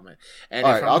the helmet. And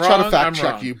all right, I'll try to fact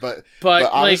check you, but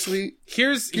honestly, like,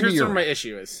 here's where my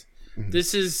issue is. Mm-hmm.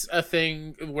 This is a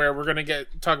thing where we're gonna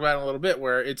talk about it in a little bit,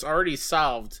 where it's already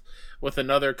solved with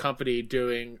another company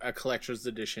doing a collector's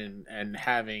edition and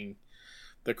having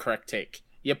the correct take.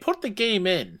 You put the game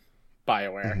in,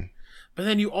 BioWare, but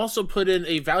then you also put in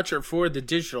a voucher for the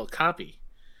digital copy.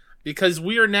 Because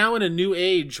we are now in a new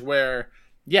age where,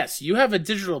 yes, you have a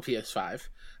digital PS5.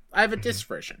 I have a disc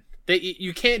version.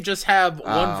 You can't just have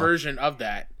one version of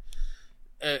that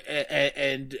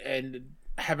and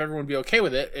have everyone be okay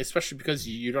with it, especially because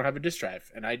you don't have a disc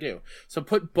drive, and I do. So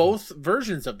put both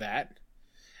versions of that,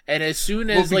 and as soon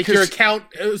as your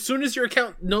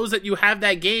account knows that you have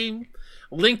that game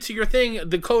linked to your thing,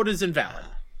 the code is invalid.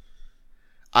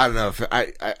 I don't know if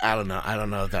I don't know. I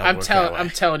don't know if that would work that way. I'm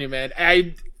telling you,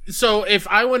 man. So if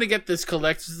I want to get this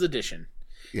collector's edition,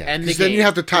 and then you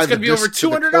have to tie it's going to be over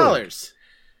 $200.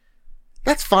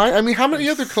 That's fine. I mean, how many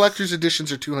other collector's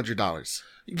editions are $200?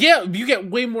 Yeah, you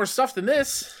get way more stuff than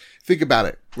this. Think about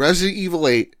it. Resident Evil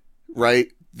 8,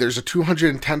 right? There's a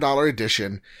 $210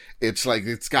 edition. It's like,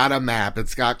 it's got a map,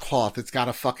 it's got cloth, it's got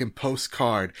a fucking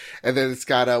postcard, and then it's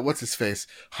got what's his face?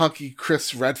 Hunky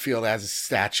Chris Redfield as a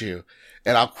statue.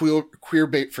 And I'll queer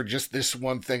bait for just this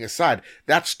one thing aside.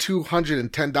 That's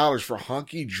 $210 for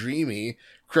hunky, dreamy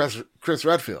Chris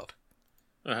Redfield.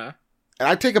 Uh-huh. And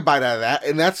I take a bite out of that,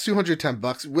 and that's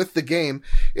 $210 with the game.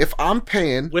 If I'm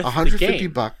paying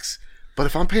 $150, but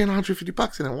if I'm paying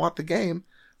 $150 and I want the game,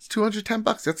 it's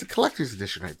 $210. That's a collector's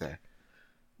edition right there.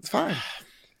 It's fine.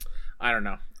 I don't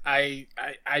know. I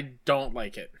don't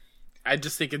like it. I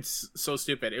just think it's so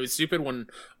stupid. It was stupid when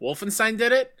Wolfenstein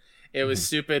did it. It was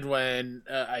stupid when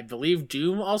I believe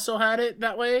Doom also had it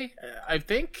that way. I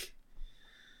think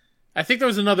there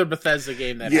was another Bethesda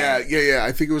game that had it. Yeah.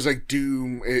 I think it was like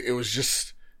Doom. It was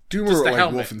just Doom or like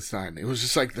helmet. Wolfenstein. It was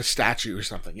just like the statue or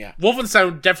something. Yeah.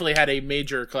 Wolfenstein definitely had a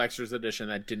major collector's edition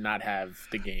that did not have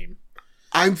the game.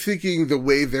 I'm thinking the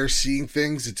way they're seeing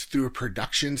things, it's through a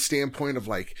production standpoint of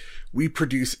like, we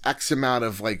produce X amount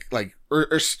of like, or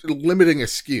limiting a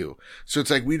SKU. So it's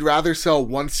like, we'd rather sell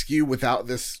one SKU without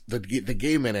the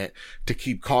game in it to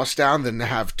keep costs down than to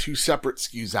have two separate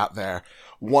SKUs out there.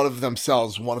 One of them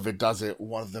sells, one of it doesn't,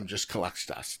 one of them just collects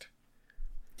dust.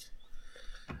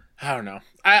 I don't know.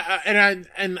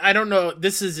 I don't know.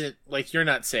 This isn't like, you're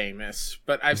not saying this,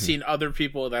 but I've seen other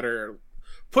people that are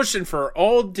pushing for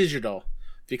all digital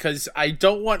because I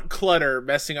don't want clutter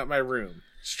messing up my room.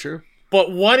 It's true.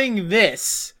 But wanting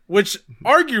this, which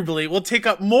arguably will take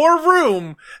up more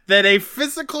room than a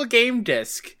physical game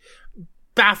disc,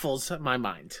 baffles my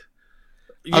mind.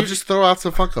 I'll just throw out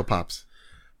some Funko Pops.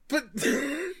 But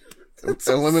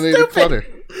eliminate the clutter.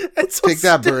 It's so Take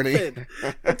that, Bernie.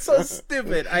 It's so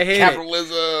stupid. I hate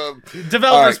Capitalism.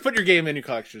 Developers, put your game in your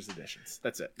collector's editions.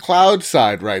 That's it.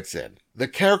 Cloudside writes in, the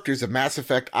characters of Mass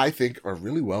Effect, I think, are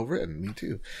really well written. Me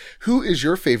too. Who is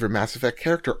your favorite Mass Effect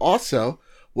character? Also,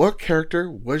 what character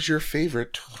was your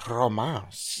favorite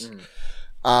romance?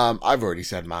 I've already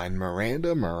said mine.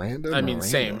 Miranda. I mean,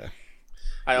 same.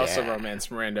 I also romance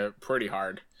Miranda pretty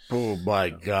hard. Oh my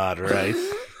God, right?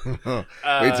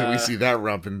 Wait till we see that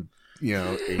rump in,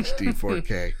 HD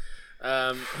 4K.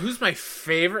 Who's my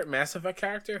favorite Mass Effect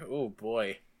character? Oh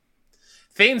boy.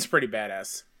 Thane's pretty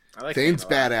badass. I like Thane's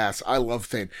badass. I love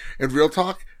Thane. In real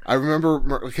talk, I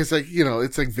remember, because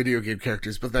it's like video game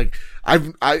characters, but like,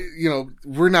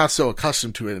 we're now so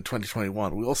accustomed to it in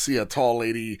 2021. We'll see a tall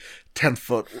lady, 10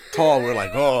 foot tall. We're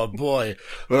like, oh boy.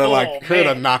 But her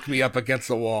to knock me up against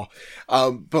the wall.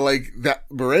 But like that,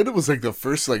 Miranda was like the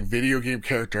first like video game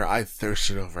character I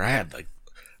thirsted over. I had like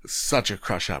such a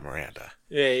crush on Miranda.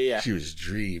 Yeah. She was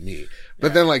dreamy.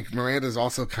 But then like Miranda's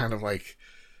also kind of like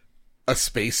a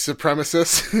space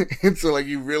supremacist. And so like,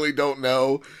 you really don't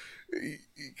know,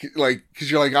 like, cause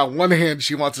you're like, on one hand,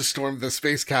 she wants to storm the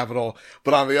space capital,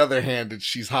 but on the other hand,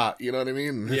 she's hot. You know what I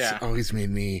mean? It's always made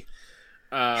me,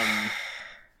 I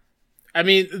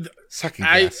mean, second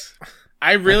guess.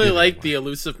 I really like the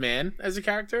Elusive Man as a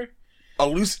character.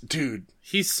 Dude.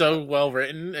 He's so well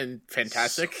written and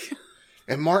fantastic.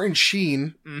 And Martin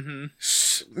Sheen,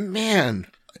 man,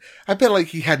 I bet like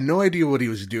he had no idea what he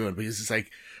was doing, but he's just like,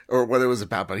 or what it was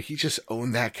about, but he just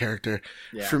owned that character.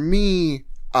 Yeah. For me,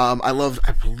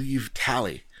 I believe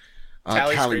Tali.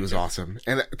 Tali was awesome.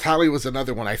 And Tali was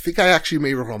another one. I think I actually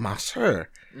made romance her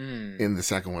in the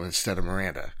second one instead of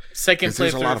Miranda. Second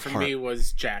playthrough for me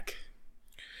was Jack.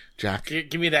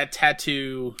 Give me that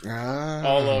tattoo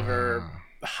all over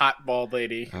hot bald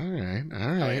lady. All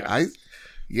right.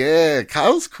 Yeah.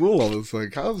 Kyle's cool. I was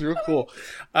like, Kyle's real cool.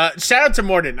 Shout out to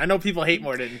Morden. I know people hate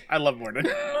Morden. I love Morden.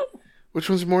 Which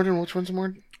one's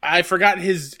Morden? I forgot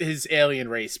his alien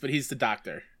race, but he's the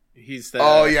doctor. He's the...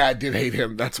 Oh, yeah, I did hate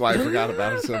him. That's why I forgot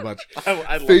about him so much.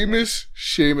 I Famous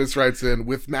Seamus writes in,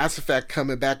 with Mass Effect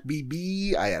coming back,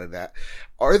 BB, I added that.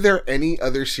 Are there any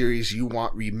other series you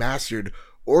want remastered,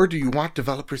 or do you want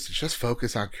developers to just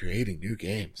focus on creating new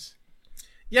games?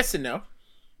 Yes and no.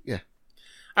 Yeah.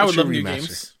 I would love new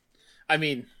games. I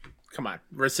mean, come on.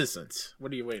 Resistance.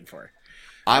 What are you waiting for?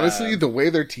 Honestly, the way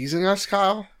they're teasing us,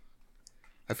 Kyle,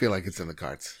 I feel like it's in the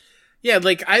cards. Yeah,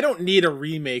 like, I don't need a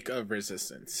remake of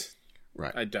Resistance.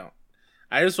 Right. I don't.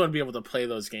 I just want to be able to play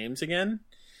those games again.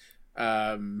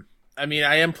 I mean,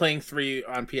 I am playing 3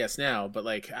 on PS now, but,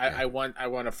 like, I want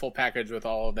a full package with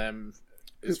all of them.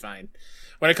 It's fine.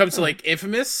 When it comes to, like,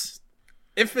 Infamous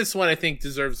 1, I think,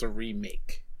 deserves a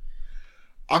remake.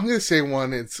 I'm going to say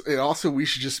one. We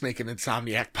should just make an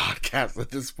Insomniac podcast at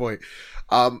this point.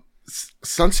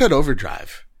 Sunset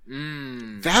Overdrive.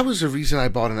 That was the reason I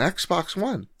bought an Xbox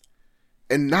One.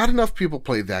 And not enough people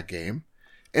played that game.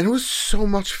 And it was so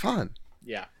much fun.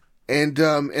 Yeah. And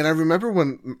I remember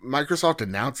when Microsoft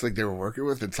announced like they were working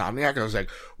with Insomniac, I was like,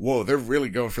 whoa, they're really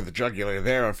going for the jugular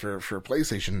there for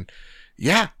PlayStation.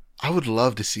 Yeah, I would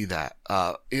love to see that,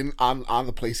 on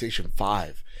the PlayStation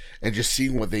 5 and just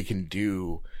seeing what they can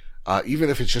do. Even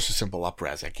if it's just a simple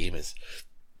up-res, that game is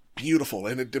beautiful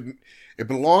and it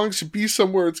belongs to be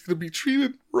somewhere it's going to be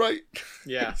treated right.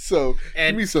 Yeah. So,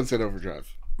 and give me Sunset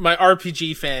Overdrive. My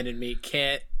RPG fan in me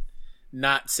can't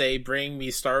not say, bring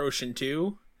me Star Ocean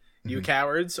 2, you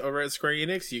cowards over at Square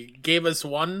Enix. You gave us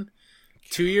one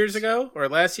 2 years ago, or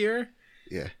last year.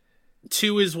 Yeah.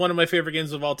 2 is one of my favorite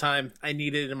games of all time. I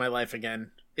need it in my life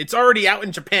again. It's already out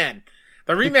in Japan.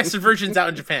 The remastered version's out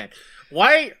in Japan.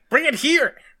 Why? Bring it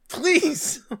here,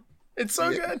 please. It's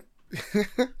so good.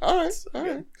 All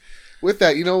right. With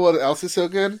that, you know what else is so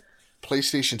good?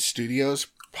 PlayStation Studios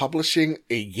publishing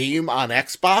a game on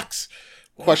Xbox?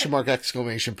 Question mark,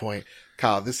 exclamation point.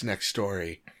 Kyle, this next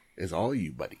story is all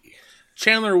you, buddy.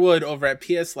 Chandler Wood over at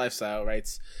PS Lifestyle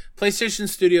writes, PlayStation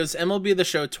Studios MLB The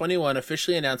Show 21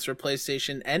 officially announced for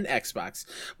PlayStation and Xbox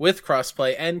with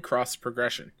crossplay and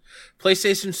cross-progression.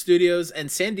 PlayStation Studios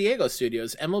and San Diego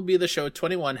Studios MLB The Show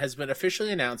 21 has been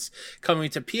officially announced,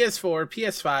 coming to PS4,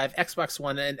 PS5, Xbox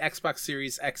One, and Xbox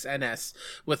Series X and S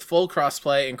with full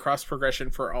crossplay and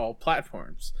cross-progression for all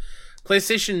platforms.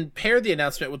 PlayStation paired the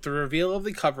announcement with the reveal of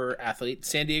the cover athlete,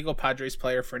 San Diego Padres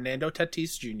player Fernando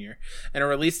Tatis Jr., and a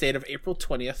release date of April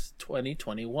 20th,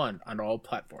 2021 on all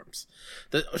platforms.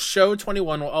 The Show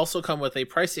 21 will also come with a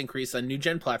price increase on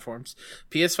new-gen platforms.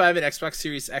 PS5 and Xbox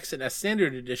Series X and S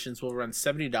standard editions will run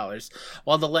 $70,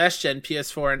 while the last-gen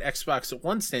PS4 and Xbox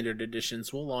One standard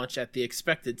editions will launch at the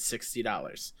expected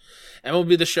 $60.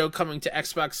 MLB The Show coming to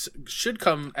Xbox should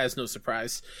come as no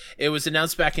surprise. It was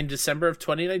announced back in December of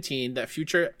 2019 that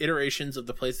future iterations of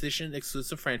the PlayStation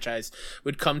exclusive franchise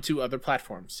would come to other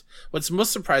platforms. What's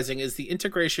most surprising is the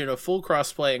integration of full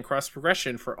crossplay and cross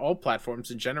progression for all platforms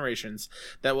and generations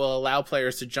that will allow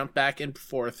players to jump back and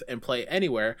forth and play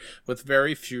anywhere with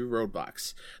very few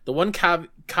roadblocks. The one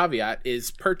caveat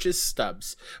is purchase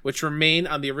stubs, which remain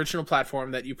on the original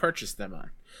platform that you purchased them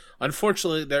on.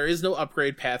 Unfortunately, there is no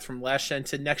upgrade path from last gen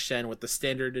to next gen with the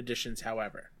standard editions,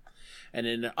 however. And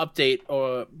in an update,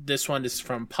 this one is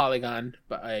from Polygon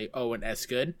by Owen S.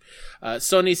 Good.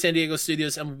 Sony San Diego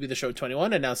Studios MLB The Show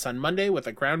 21 announced on Monday with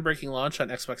a groundbreaking launch on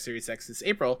Xbox Series X this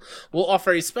April will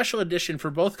offer a special edition for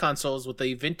both consoles with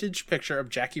a vintage picture of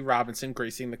Jackie Robinson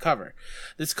gracing the cover.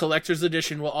 This collector's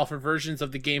edition will offer versions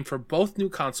of the game for both new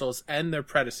consoles and their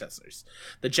predecessors.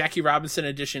 The Jackie Robinson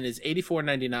edition is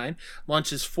 $84.99,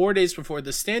 launches 4 days before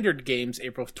the standard game's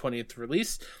April 20th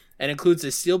release, and includes a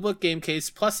steelbook game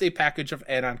case plus a package of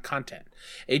add-on content.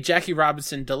 A Jackie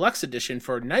Robinson Deluxe Edition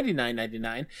for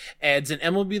 $99.99 adds an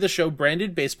MLB The Show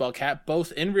branded baseball cap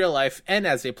both in real life and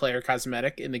as a player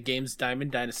cosmetic in the game's Diamond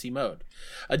Dynasty mode.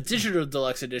 A Digital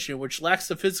Deluxe Edition, which lacks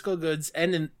the physical goods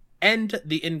and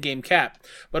the in-game cap,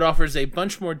 but offers a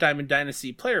bunch more Diamond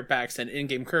Dynasty player packs and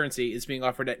in-game currency, is being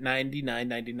offered at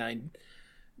 $99.99.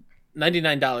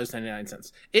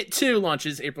 It too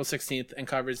launches April 16th and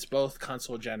covers both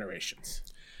console generations.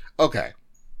 Okay.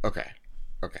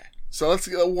 So let's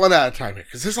go one at a time here,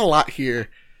 because there's a lot here.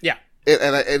 Yeah.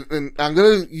 And I'm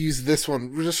going to use this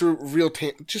one, just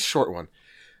a just short one.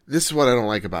 This is what I don't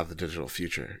like about the digital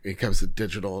future. It comes to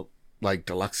digital, like,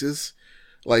 deluxes.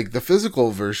 Like, the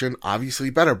physical version, obviously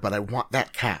better, but I want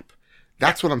that cap.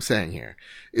 That's what I'm saying here.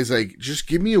 Is like, just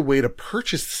give me a way to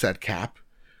purchase said cap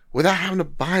without having to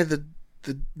buy the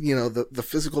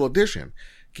physical edition.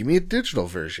 Give me a digital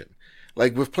version.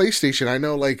 Like with PlayStation, I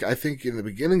know, like, I think in the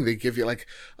beginning they give you like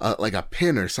a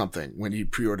pin or something when you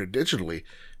pre-order digitally.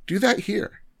 Do that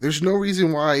here. There's no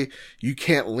reason why you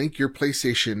can't link your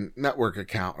PlayStation Network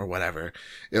account or whatever.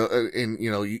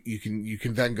 You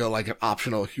can then go like an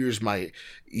optional, here's my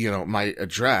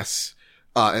address,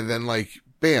 and then like,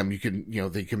 bam, they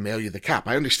can mail you the cap.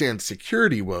 I understand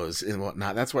security woes and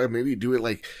whatnot. That's why maybe do it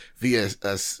like via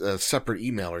a separate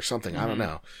email or something. Mm-hmm. I don't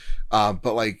know.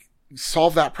 But like,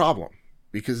 solve that problem,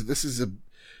 because this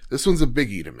one's a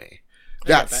biggie to me.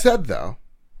 That said though,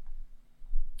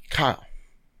 Kyle.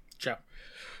 Joe.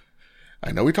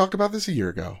 I know we talked about this a year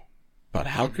ago, but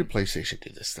how could PlayStation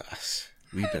do this to us?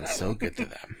 We've been so good to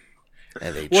them.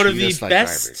 And they one of the like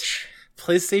best garbage.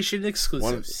 PlayStation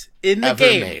exclusives in the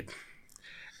game. Made.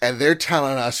 And they're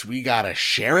telling us we gotta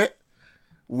share it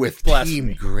with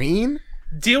Team Green?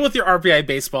 Deal with your RBI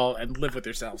baseball and live with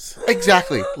yourselves.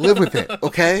 Exactly. Live with it,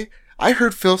 okay? I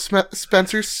heard Phil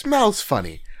Spencer smells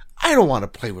funny. I don't want to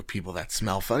play with people that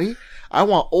smell funny. I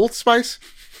want Old Spice,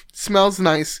 smells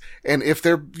nice, and if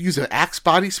they're using Axe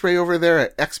body spray over there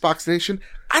at Xbox Nation,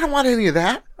 I don't want any of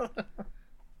that.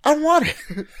 I want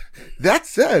it. That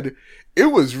said, it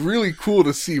was really cool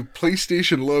to see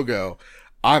PlayStation logo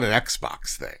on an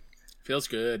Xbox thing. Feels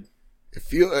good. It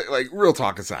feels like, real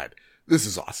talk aside, this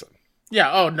is awesome.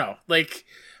 Yeah. Oh no. Like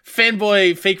fake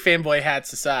fanboy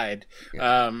hats aside.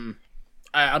 Yeah.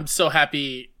 I'm so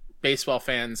happy baseball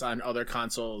fans on other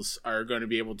consoles are going to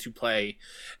be able to play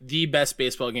the best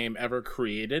baseball game ever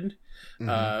created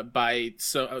by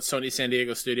Sony San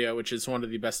Diego Studio, which is one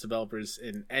of the best developers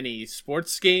in any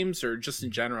sports games or just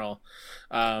in general.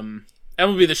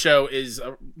 MLB The Show is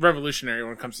revolutionary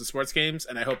when it comes to sports games,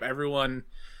 and I hope everyone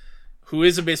who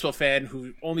is a baseball fan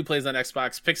who only plays on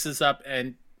Xbox picks this up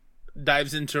and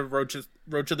dives into Road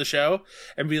to the Show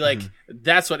and be like,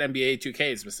 that's what NBA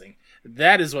 2K is missing.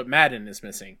 That is what Madden is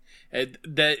missing.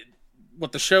 That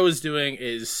what the show is doing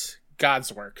is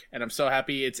God's work, and I'm so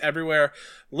happy it's everywhere.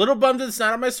 Little bummed it's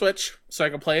not on my Switch, so I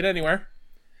can play it anywhere.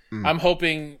 I'm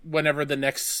hoping whenever the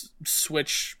next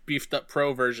Switch beefed up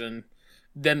Pro version,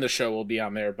 then the show will be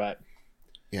on there. But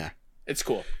yeah, it's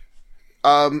cool.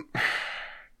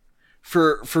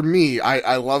 For me,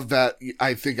 I love that.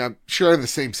 I think I'm sharing the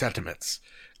same sentiments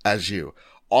as you.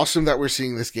 Awesome that we're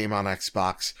seeing this game on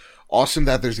Xbox. Awesome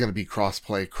that there's going to be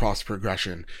cross-play,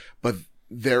 cross-progression, but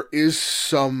there is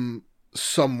some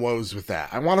woes with that.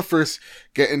 I want to first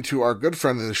get into our good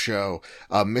friend of the show,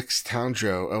 Mix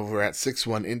Towndro over at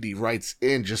 61 Indie writes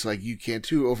in, just like you can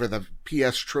too, over the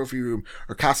PS Trophy Room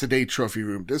or Casa Day Trophy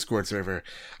Room Discord server,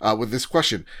 with this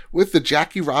question. With the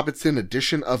Jackie Robinson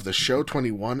edition of the Show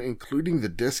 21, including the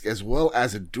disc as well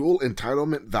as a dual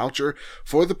entitlement voucher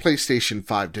for the PlayStation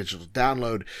 5 digital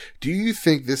download, do you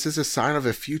think this is a sign of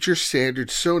a future standard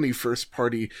Sony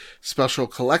first-party special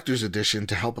collector's edition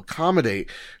to help accommodate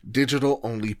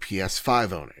digital-only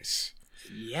PS5 owners?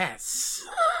 Yes.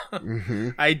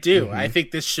 I do. I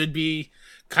think this should be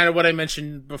kind of what I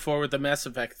mentioned before with the Mass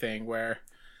Effect thing, where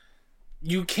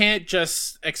you can't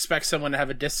just expect someone to have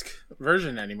a disc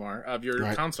version anymore of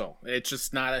your console. It's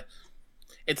just not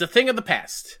it's a thing of the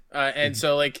past. And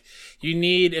so like you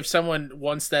need, if someone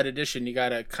wants that edition, you got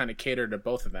to kind of cater to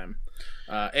both of them.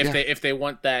 If they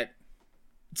want that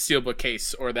steelbook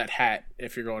case or that hat,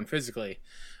 if you're going physically,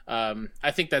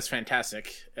 I think that's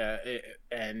fantastic.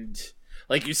 And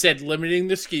like you said, limiting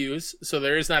the SKUs, so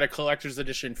there is not a collector's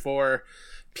edition for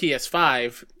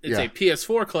PS5. It's a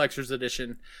PS4 collector's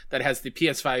edition that has the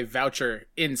PS5 voucher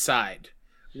inside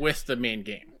with the main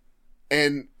game.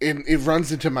 And it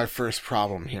runs into my first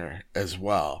problem here as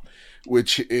well,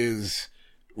 which is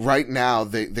right now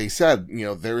they said,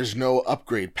 there is no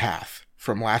upgrade path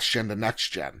from last gen to next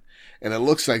gen. And it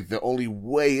looks like the only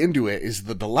way into it is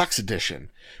the deluxe edition,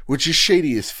 which is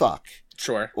shady as fuck.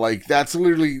 Sure. Like, that's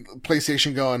literally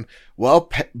PlayStation going,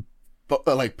 well,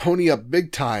 pony up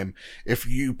big time. If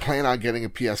you plan on getting a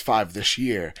PS5 this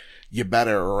year, you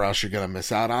better, or else you're going to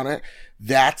miss out on it.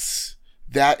 That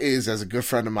is, as a good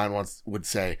friend of mine once would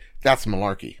say, that's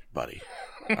malarkey, buddy.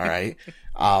 All right.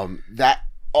 That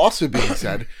also being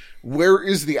said, where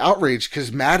is the outrage?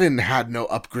 Because Madden had no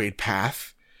upgrade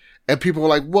path. And people were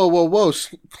like, whoa,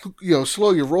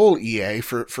 slow your roll, EA,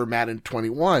 for Madden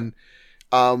 21.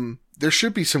 There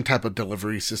should be some type of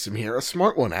delivery system here, a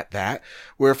smart one at that,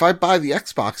 where if I buy the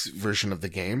Xbox version of the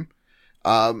game,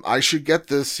 I should get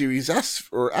the Series S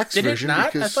or X version. Did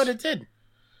it not? I thought it did.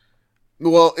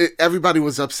 Well, everybody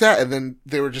was upset, and then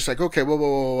they were just like, okay,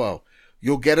 whoa.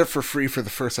 You'll get it for free for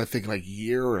the first, I think,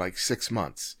 year or 6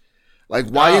 months.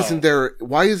 Why isn't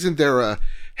there a,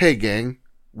 hey gang,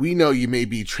 we know you may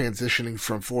be transitioning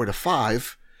from 4 to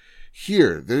 5.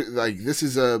 Here, this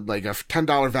is a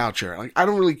 $10 voucher. I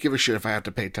don't really give a shit if I have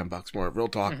to pay $10 more. Real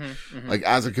talk.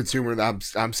 As a consumer,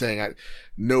 I'm saying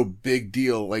no big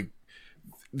deal.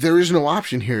 There is no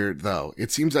option here, though.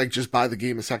 It seems like just buy the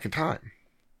game a second time.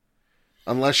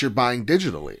 Unless you're buying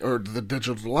digitally, or the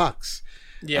digital deluxe.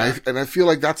 Yeah. And I feel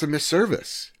like that's a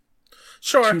misservice.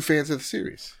 Sure. To fans of the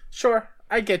series. Sure.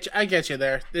 I get you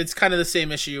there. It's kind of the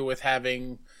same issue with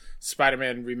having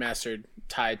Spider-Man Remastered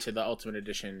tied to the Ultimate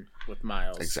Edition with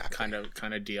Miles. Exactly.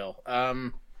 Kind of deal.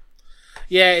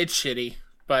 Yeah, it's shitty,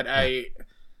 but I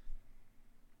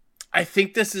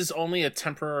think this is only a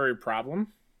temporary problem.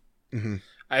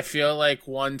 I feel like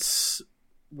once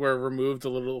we're removed a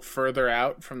little further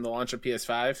out from the launch of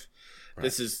PS5,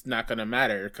 this is not going to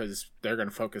matter because they're going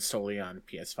to focus solely on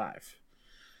PS5.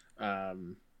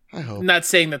 I hope. I'm not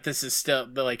saying that this is still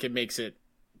it makes it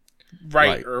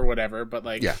right or whatever, but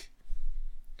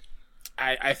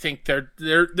I think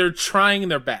they're trying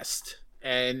their best,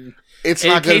 and it's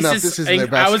not good enough. This isn't their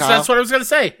best. That's what I was going to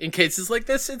say. In cases like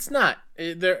this, it's not.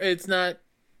 It's not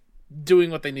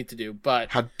doing what they need to do.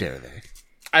 But how dare they?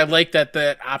 I like that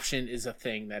option is a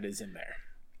thing that is in there.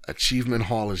 Achievement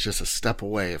Hall is just a step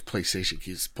away if PlayStation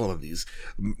keeps pulling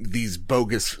these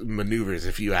bogus maneuvers,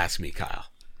 if you ask me, Kyle.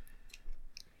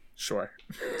 Sure.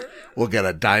 We'll get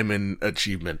a diamond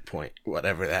achievement point,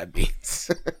 whatever that means.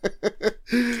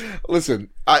 Listen,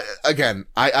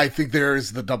 I think there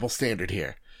is the double standard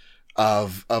here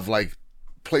of like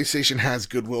PlayStation has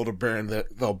goodwill to burn,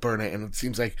 they'll burn it, and it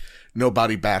seems like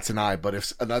nobody bats an eye. But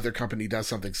if another company does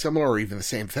something similar or even the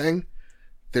same thing,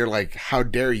 they're like, how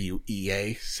dare you,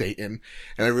 EA, Satan?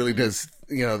 And it really does,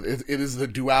 it is the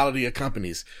duality of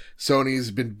companies. Sony's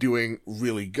been doing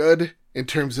really good in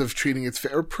terms of treating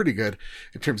or pretty good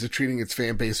in terms of treating its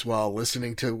fan base well,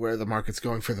 listening to where the market's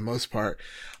going for the most part,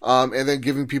 and then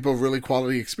giving people really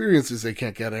quality experiences they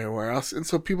can't get anywhere else. And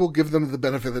so people give them the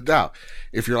benefit of the doubt.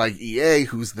 If you're like EA,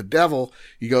 who's the devil,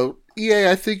 you go, EA,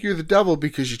 I think you're the devil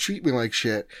because you treat me like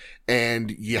shit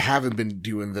and you haven't been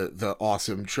doing the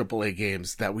awesome AAA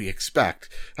games that we expect.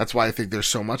 That's why I think there's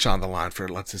so much on the line for,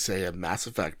 let's just say, a Mass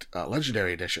Effect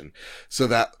Legendary Edition, so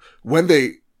that when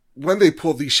they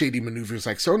pull these shady maneuvers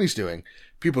like Sony's doing,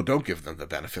 people don't give them the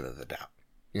benefit of the doubt,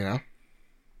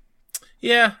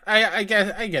 Yeah, I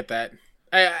get that.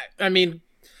 I mean,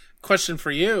 question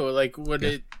for you, like,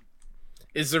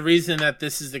 is the reason that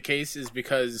this is the case is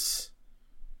because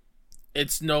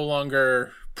it's no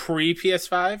longer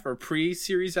pre-PS5 or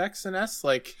pre-Series X and S?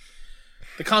 Like,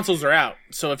 the consoles are out,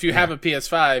 so if you have a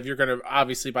PS5, you're going to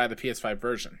obviously buy the PS5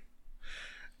 version.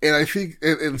 And I think,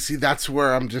 and see, that's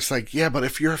where I'm just like, yeah, but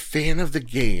if you're a fan of the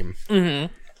game,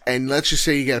 and let's just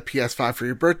say you get a PS5 for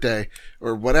your birthday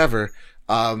or whatever,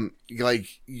 like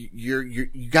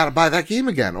you got to buy that game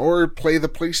again or play the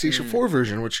PlayStation 4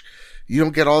 version, which you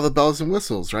don't get all the bells and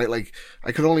whistles, right? Like,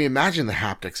 I could only imagine the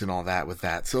haptics and all that with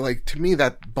that. So, like, to me,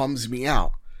 that bums me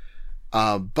out.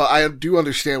 But I do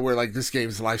understand where, like, this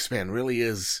game's lifespan really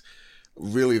is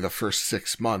the first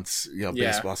 6 months,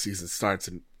 baseball season starts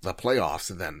and the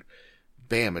playoffs, and then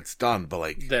bam, it's done. But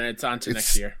like, then it's on to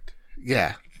next year.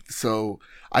 Yeah. So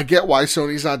I get why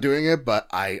Sony's not doing it, but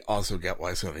I also get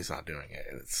why Sony's not doing it.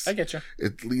 I get you.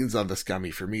 It leans on the scummy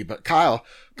for me. But Kyle,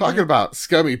 talking about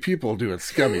scummy people doing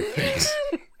scummy things.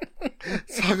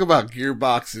 Talk about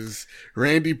Gearbox's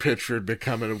Randy Pitchford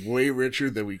becoming way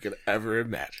richer than we could ever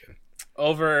imagine.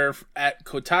 Over at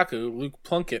Kotaku, Luke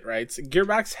Plunkett writes,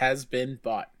 Gearbox has been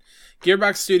bought.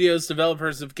 Gearbox Studios,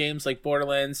 developers of games like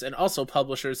Borderlands and also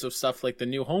publishers of stuff like the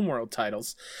new Homeworld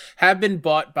titles, have been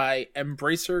bought by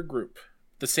Embracer Group,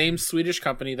 the same Swedish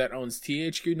company that owns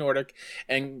THQ Nordic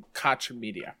and Koch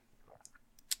Media.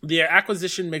 The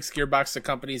acquisition makes Gearbox the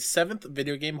company's 7th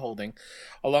video game holding,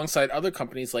 alongside other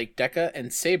companies like Deca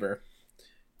and Saber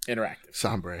Interactive.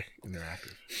 Sombre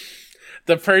Interactive.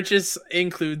 The purchase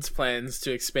includes plans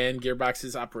to expand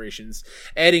Gearbox's operations,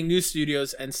 adding new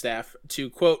studios and staff to,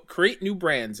 quote, create new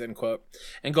brands, end quote,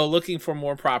 and go looking for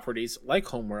more properties like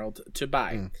Homeworld to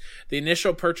buy. The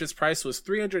initial purchase price was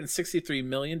 $363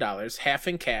 million, half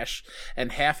in cash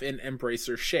and half in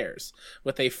Embracer shares,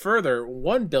 with a further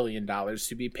 $1 billion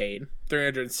to be paid,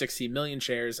 360 million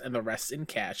shares and the rest in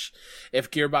cash, if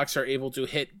Gearbox are able to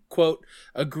hit, quote,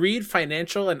 agreed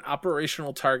financial and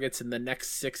operational targets in the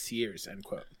next 6 years, end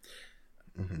quote.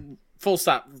 Full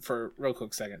stop for a real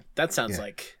quick second. That sounds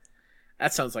like a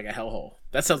hellhole.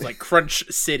 That sounds like Crunch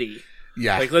City.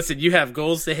 Yeah. Like, listen, you have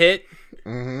goals to hit.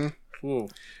 Ooh,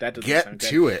 that doesn't sound good. Get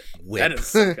to it, Whip. That is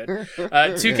so good.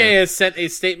 2K has sent a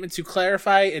statement to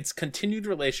clarify its continued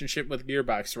relationship with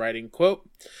Gearbox, writing, quote,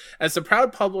 as the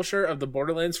proud publisher of the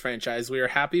Borderlands franchise, we are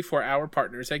happy for our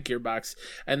partners at Gearbox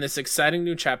and this exciting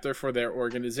new chapter for their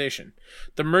organization.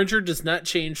 The merger does not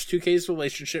change 2K's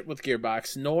relationship with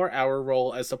Gearbox, nor our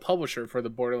role as the publisher for the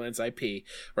Borderlands IP,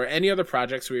 or any other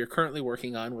projects we are currently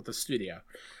working on with the studio.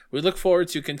 We look forward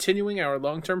to continuing our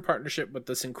long-term partnership with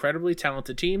this incredibly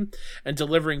talented team and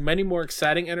delivering many more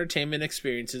exciting entertainment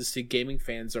experiences to gaming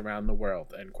fans around the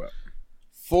world, end quote.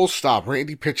 Full stop.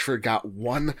 Randy Pitchford got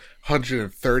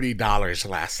 $130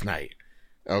 last night.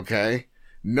 Okay?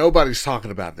 Nobody's talking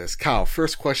about this. Kyle,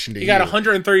 first question to you. You got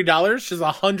 $130? Just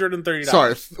 $130.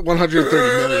 Sorry,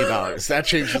 $130 million. That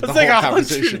changes the whole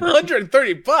conversation.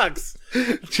 $130.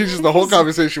 Changes the whole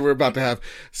conversation we're about to have.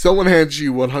 Someone hands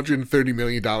you $130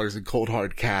 million in cold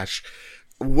hard cash.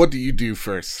 What do you do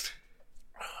first?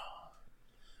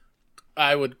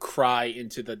 I would cry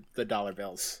into the dollar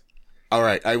bills. All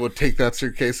right, I will take that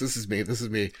suitcase. This is me.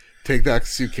 Take that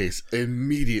suitcase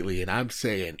immediately, and I'm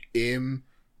saying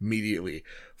immediately.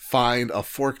 Find a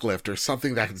forklift or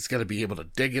something that's going to be able to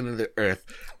dig into the earth.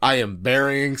 I am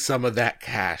burying some of that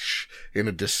cash in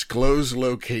a disclosed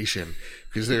location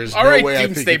because there's no way I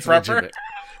think it's legitimate.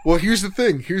 Well, here's the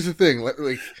thing.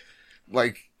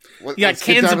 Like, You got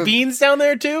cans of beans down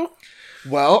there too?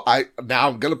 Well, now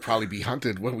I'm gonna probably be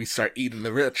hunted when we start eating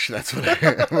the rich. That's what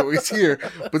I always hear.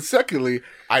 But secondly,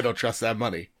 I don't trust that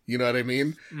money. You know what I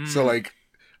mean? So like,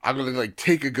 I'm gonna like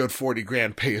take a good 40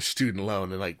 grand, pay a student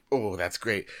loan, and like, oh, that's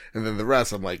great. And then the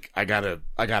rest, I'm like, I gotta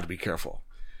be careful.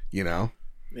 You know?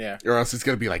 Yeah. Or else it's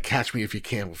gonna be like Catch Me If You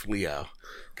Can with Leo,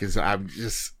 because I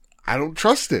don't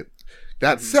trust it.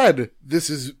 That said, this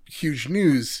is huge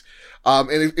news.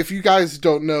 And if you guys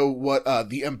don't know what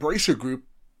the Embracer Group.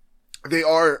 They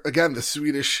are, again, the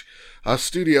Swedish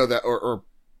studio that, or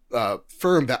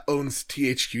firm that owns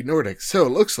THQ Nordic. So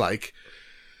it looks like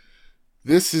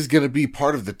this is going to be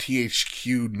part of the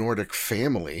THQ Nordic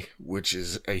family, which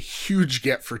is a huge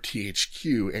get for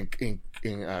THQ and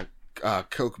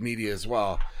Koch Media as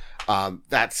well.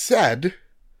 That said,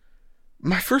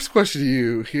 my first question to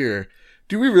you here,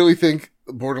 do we really think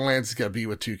Borderlands is going to be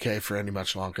with 2K for any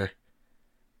much longer?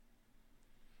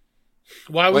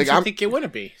 Why would you think it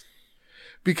wouldn't be?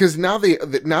 Because now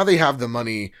they have the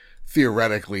money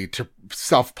theoretically to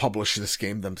self-publish this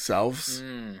game themselves.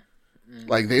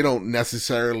 Like they don't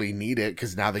necessarily need it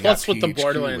because now they got THQ with the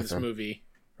Borderlands movie,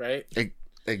 right?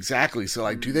 Exactly. So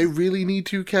like, do they really need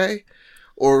 2K?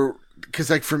 Or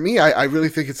because like for me, I really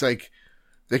think it's like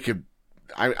they could.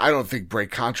 I don't think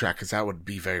break contract because that would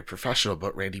be very professional.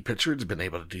 But Randy Pitchford's been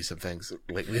able to do some things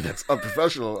lately that's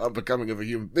unprofessional, unbecoming of a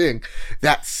human being.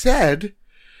 That said,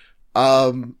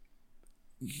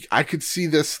 I could see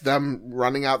them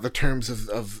running out the terms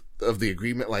of the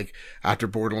agreement, like after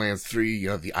Borderlands 3, you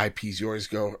know, the IP's yours,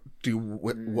 go do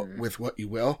with what you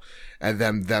will, and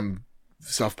then them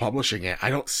self-publishing it. I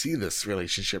don't see this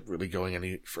relationship really going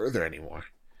any further anymore.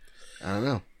 I don't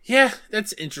know. Yeah,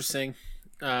 that's interesting.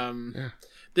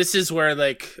 This is where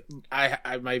like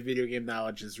I my video game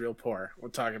knowledge is real poor.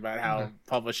 We'll talk about how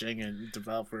publishing and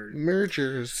developer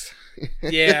mergers.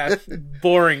 Yeah,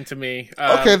 boring to me.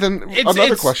 Okay, then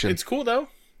another question. It's cool though.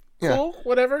 Cool,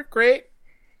 whatever, great.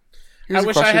 I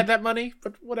wish I had that money,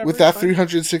 but whatever. With that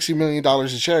 $360 million in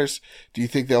shares, do you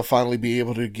think they'll finally be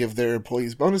able to give their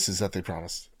employees bonuses that they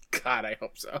promised? God, I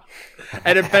hope so.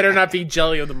 And it better not be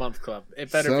Jelly of the Month Club.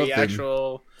 It better be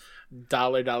actual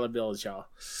dollar bills, y'all.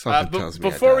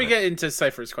 Before we get into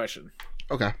Cypher's question.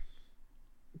 Okay.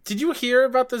 Did you hear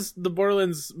about the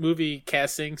Borderlands movie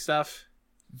casting stuff?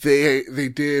 They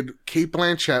did Cate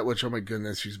Blanchett, which, oh my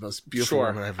goodness, she's the most beautiful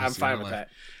woman I've ever seen. I'm fine with that.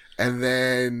 And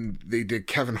then they did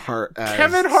Kevin Hart as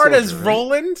as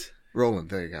Roland? Roland,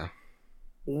 there you go.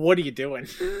 What are you doing?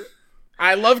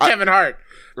 I love Kevin Hart,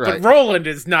 but Roland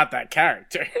is not that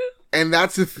character. And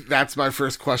that's my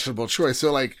first questionable choice.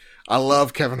 So, like, I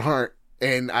love Kevin Hart,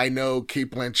 and I know Cate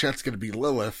Blanchett's going to be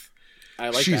Lilith.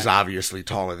 She's obviously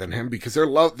taller than him because they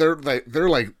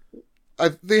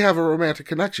have a romantic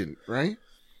connection, right?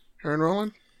 Her and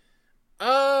Roland?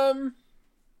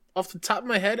 Off the top of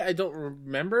my head, I don't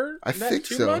remember that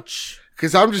too much.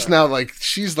 Because I'm just now like,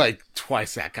 she's like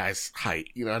twice that guy's height.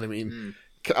 You know what I mean?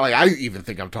 Like, I even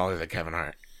think I'm taller than Kevin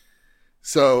Hart.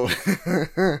 So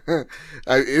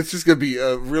it's just gonna be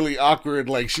a really awkward,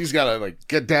 like, she's gotta like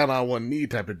get down on one knee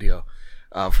type of deal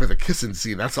for the kissing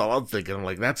scene. That's all I'm thinking. I'm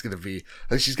like, that's gonna be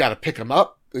like, she's gotta pick him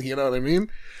up. You know what I mean?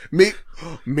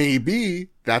 Maybe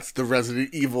that's the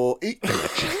Resident Evil 8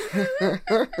 connection.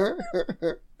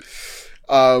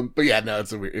 But yeah, no,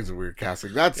 it's a weird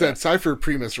casting. That said, Cypher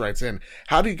Primus writes in,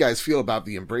 how do you guys feel about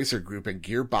the Embracer Group and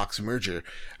Gearbox merger?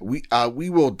 We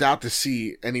will doubt to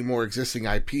see any more existing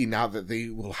IP now that they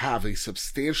will have a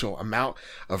substantial amount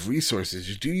of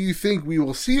resources. Do you think we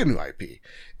will see a new IP?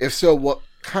 If so, what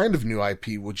kind of new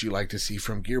IP would you like to see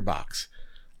from Gearbox?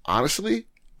 Honestly,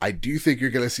 I do think you're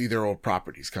going to see their old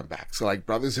properties come back. So like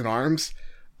Brothers in Arms,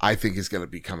 I think is going to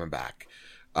be coming back.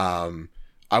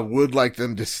 I would like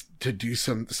them to do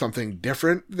something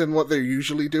different than what they're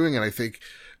usually doing. And I think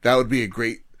that would be a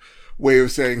great way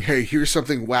of saying, hey, here's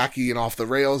something wacky and off the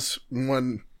rails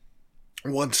one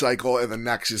cycle. And the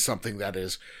next is something that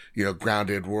is, you know,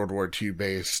 grounded World War II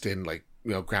based and like,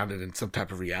 you know, grounded in some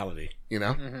type of reality, you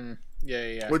know? Mm-hmm.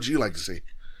 Yeah. What'd you like to see?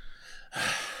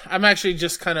 I'm actually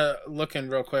just kind of looking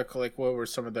real quick, like what were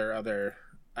some of their other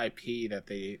IP that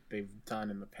they've done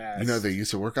in the past. You know, they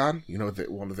used to work on, you know what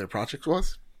one of their projects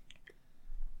was?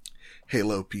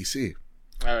 Halo PC.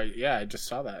 Yeah, I just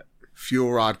saw that.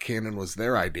 Fuel rod cannon was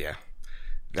their idea.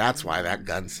 That's why that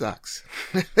gun sucks.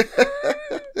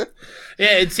 Yeah,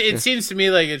 it seems to me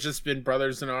like it's just been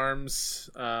Brothers in Arms.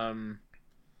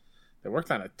 They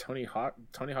worked on a Tony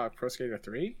Hawk Pro Skater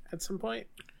 3 at some point.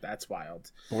 That's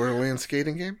wild. Borderlands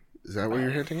skating game? Is that what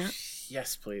you're hinting at?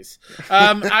 Yes, please.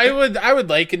 I would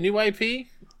like a new IP.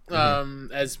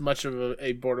 As much of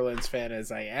a Borderlands fan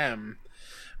as I am,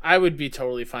 I would be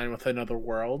totally fine with another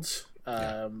Worlds.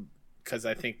 Because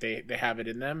I think they have it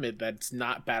in them. That's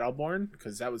not Battleborn,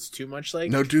 because that was too much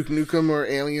like... No Duke Nukem or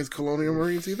Aliens Colonial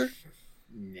Marines either?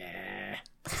 Nah.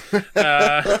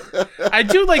 I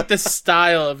do like the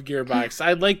style of Gearbox.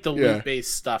 I like the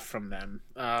loot-based stuff from them.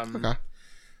 Okay.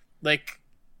 Like,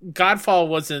 Godfall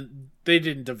wasn't... They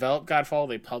didn't develop Godfall,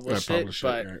 they published it.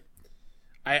 But right.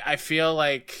 I feel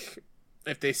like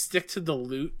if they stick to the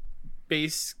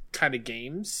loot-based kind of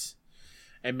games,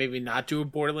 and maybe not do a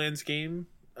Borderlands game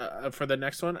for the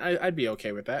next one, I'd be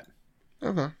okay with that.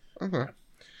 Okay.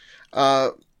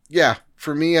 Yeah,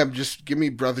 for me, I'm just give me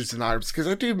Brothers in Arms, because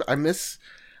I miss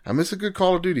a good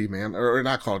Call of Duty, man, or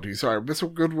not Call of Duty. Sorry, I miss a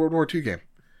good World War II game.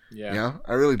 Yeah, you know,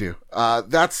 I really do.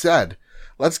 That said,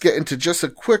 let's get into just a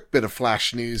quick bit of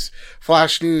Flash news.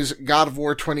 Flash news, God of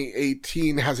War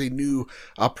 2018 has a new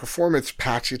performance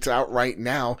patch. It's out right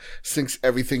now. Syncs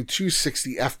everything to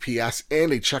 60 FPS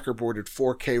and a checkerboarded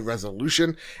 4K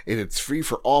resolution. And it's free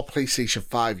for all PlayStation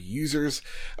 5 users.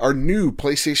 Our new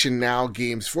PlayStation Now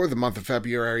games for the month of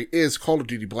February is Call of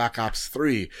Duty Black Ops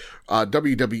 3,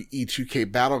 WWE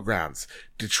 2K Battlegrounds,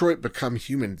 Detroit Become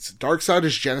Humans,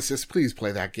 Darksiders Genesis, please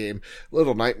play that game,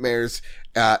 Little Nightmares,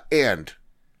 and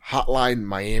Hotline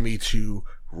Miami 2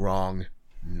 Wrong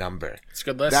Number. It's a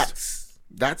good list.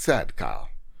 That said, Kyle,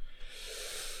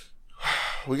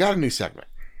 we got a new segment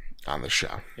on the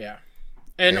show. Yeah.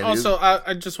 And also,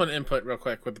 I just want to input real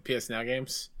quick with the PS Now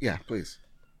games. Yeah, please.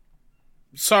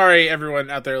 Sorry, everyone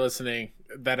out there listening,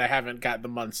 that I haven't got the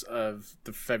months of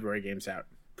the February games out.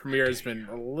 Premiere has been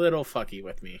a little fucky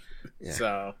with me. Yeah.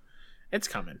 So, it's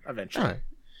coming eventually. All right.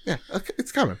 Yeah, okay,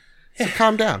 it's coming. So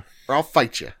calm down, or I'll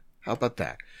fight you. How about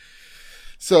that?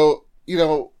 So, you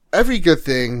know, every good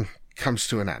thing comes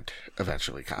to an end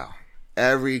eventually, Kyle.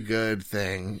 Every good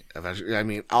thing eventually. I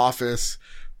mean, Office,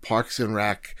 Parks and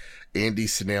Rec, Andy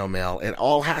Snail Mail, it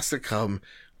all has to come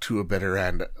to a bitter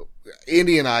end.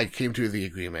 Andy and I came to the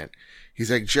agreement.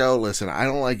 He's like, Joe, listen, I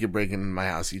don't like you breaking in my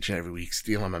house each and every week,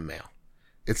 stealing my mail.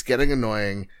 It's getting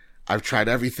annoying. I've tried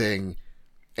everything.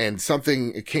 And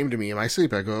it came to me in my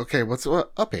sleep. I go, okay, what's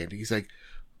up, Andy? He's like,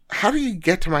 how do you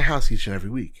get to my house each and every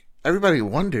week? Everybody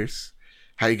wonders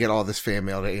how you get all this fan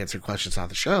mail to answer questions on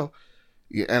the show.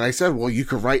 And I said, well, you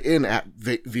could write in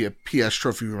via PS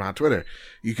Trophy Room on Twitter.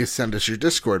 You could send us your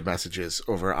Discord messages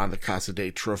over on the Casa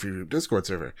Day Trophy Room Discord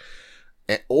server.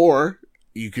 Or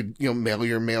you could, mail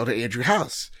your mail to Andrew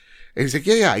House. And he's like,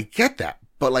 yeah, I get that.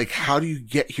 But like, how do you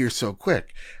get here so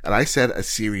quick? And I said, a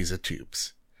series of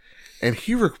tubes. And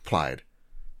he replied,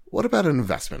 what about an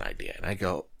investment idea? And I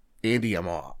go, Andy, I'm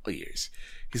all ears.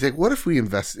 He's like, what if we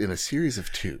invest in a series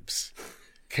of tubes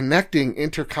connecting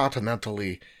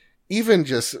intercontinentally, even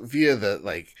just via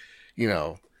the,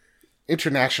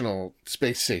 International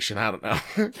Space Station, I don't know.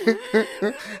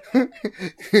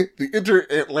 The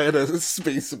Inter-Atlanta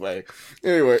Spaceway.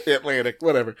 Anyway, Atlantic,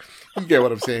 whatever. You get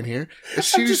what I'm saying here. I'm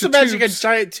just imagining a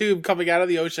giant tube coming out of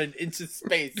the ocean into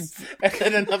space, and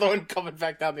then another one coming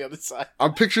back down the other side.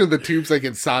 I'm picturing the tubes like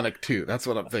in Sonic 2. That's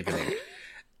what I'm thinking of.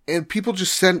 And people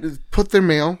just put their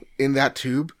mail in that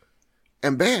tube,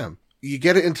 and bam, you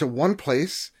get it into one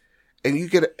place. And you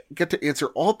get to answer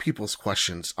all people's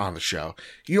questions on the show.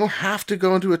 You don't have to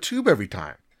go into a tube every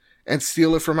time and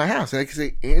steal it from my house. And I can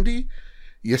say, Andy,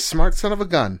 you smart son of a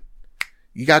gun.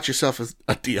 You got yourself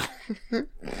a deal.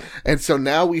 And so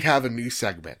now we have a new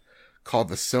segment called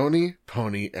the Sony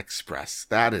Pony Express.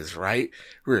 That is right.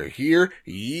 We're here.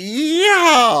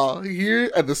 Yeah!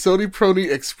 Here at the Sony Pony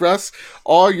Express,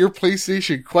 all your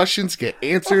PlayStation questions get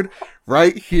answered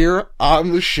right here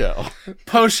on the show.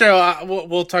 Post-show,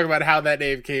 we'll talk about how that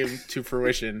name came to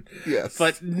fruition. Yes.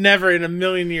 But never in a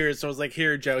million years I was like,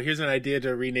 here, Joe, here's an idea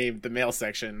to rename the mail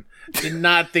section. Did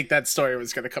not think that story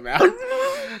was going to come out.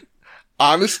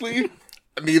 Honestly,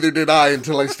 neither did I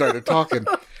until I started talking.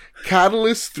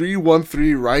 Catalyst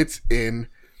 313 writes in,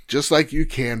 just like you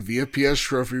can, via PS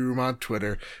Trophy Room on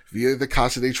Twitter, via the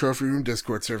Casa Day Trophy Room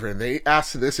Discord server, and they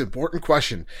asked this important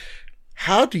question.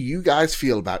 How do you guys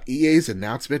feel about EA's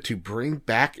announcement to bring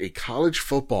back a college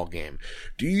football game?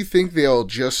 Do you think they'll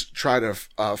just try to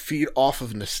feed off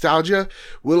of nostalgia?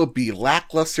 Will it be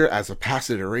lackluster as the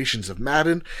past iterations of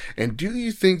Madden? And do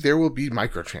you think there will be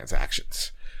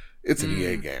microtransactions? It's an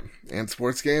EA game and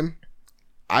sports game.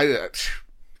 I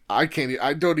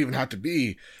don't even have to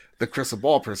be the crystal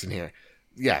ball person here.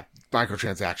 Yeah,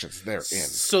 microtransactions, they're in.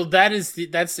 So that's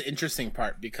the interesting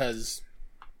part, because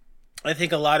I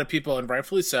think a lot of people, and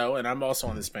rightfully so, and I'm also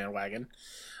on this bandwagon,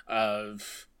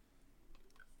 of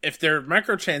if they're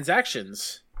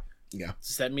microtransactions, Yeah.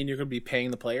 Does that mean you're going to be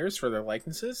paying the players for their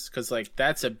likenesses? Because, like,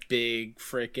 that's a big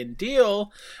freaking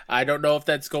deal. I don't know if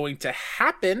that's going to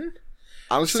happen.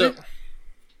 Honestly,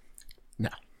 no.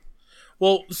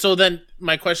 Well, so then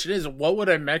my question is, what would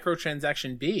a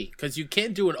microtransaction be? Because you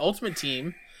can't do an Ultimate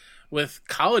Team with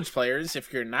college players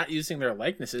if you're not using their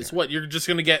likenesses. Yeah. What, you're just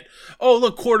going to get, oh,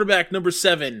 look, quarterback number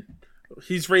 7.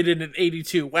 He's rated an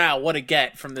 82. Wow, what a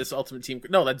get from this Ultimate Team.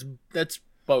 No, that's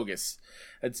bogus.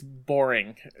 That's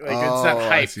boring. Like, it's not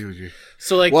hype. I see what you...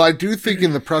 So, like, well, I do think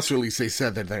in the press release they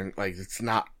said that they're like it's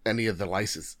not any of the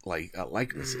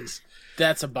likenesses.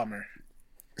 That's a bummer.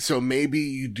 So maybe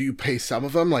you do pay some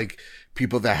of them, like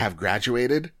people that have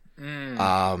graduated,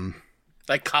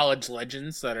 like college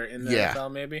legends that are in the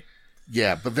NFL, maybe.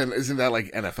 Yeah, but then isn't that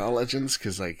like NFL legends?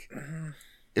 Because like,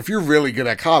 if you're really good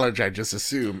at college, I just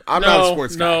assume I'm not a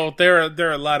sports guy. No, there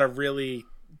are a lot of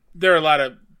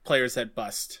players that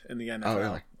bust in the NFL. Oh,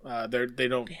 really?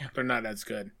 They're not as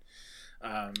good.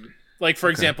 Like for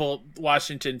example,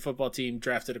 Washington football team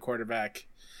drafted a quarterback.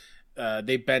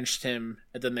 They benched him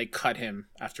and then they cut him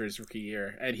after his rookie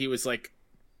year, and he was like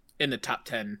in the top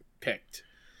 10 picked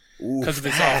because of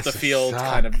his off the field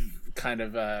kind of.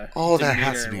 That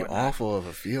has to be awful of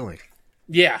a feeling.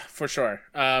 Yeah, for sure.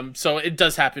 So it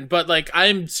does happen, but like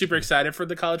I'm super excited for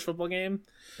the college football game.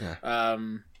 Yeah.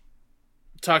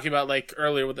 Talking about like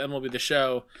earlier with MLB The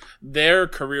Show, their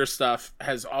career stuff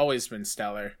has always been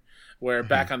stellar. Where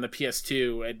back on the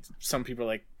PS2, and some people are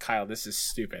like, Kyle, this is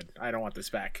stupid. I don't want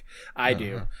this back. I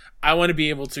do. I want to be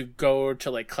able to go to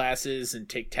like classes and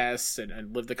take tests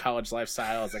and live the college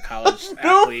lifestyle as a college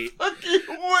athlete.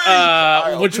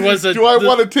 Which was Do I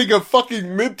want to take a fucking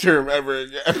midterm ever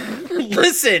again?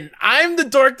 Listen, I'm the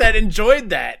dork that enjoyed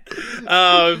that.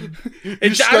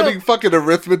 You're studying fucking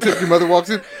arithmetic. Your mother walks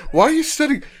in. Why are you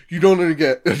studying? You don't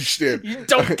understand. You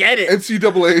don't get it.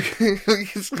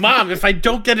 NCAA. Mom, if I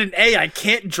don't get an A, I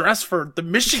can't dress for the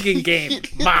Michigan game.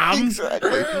 Mom.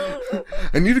 Exactly.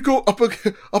 I need to go up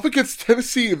against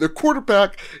Tennessee and their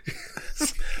quarterback.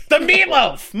 The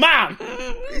meatloaf, Mom.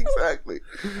 Exactly.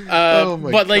 Oh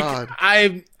my God.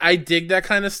 Like I dig that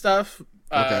kind of stuff.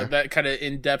 That kind of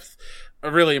in depth,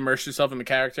 really immerse yourself in the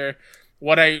character.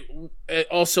 What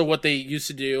they used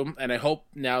to do, and I hope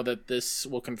now that this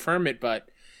will confirm it, but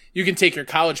you can take your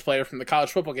college player from the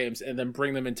college football games and then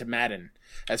bring them into Madden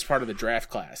as part of the draft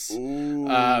class.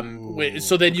 Ooh,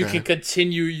 so then you can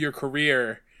continue your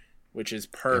career, which is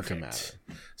perfect.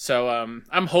 So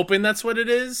I'm hoping that's what it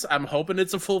is. I'm hoping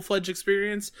it's a full-fledged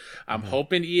experience. I'm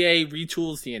hoping EA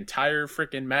retools the entire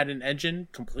freaking Madden engine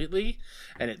completely,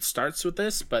 and it starts with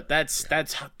this, but that's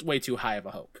way too high of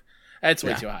a hope. That's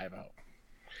way too high of a hope.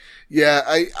 Yeah,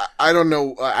 I don't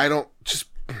know. I don't just...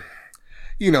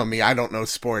 You know me, I don't know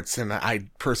sports, and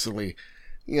I personally,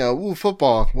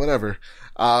 football, whatever.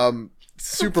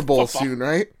 Super Bowl soon,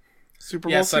 right? Super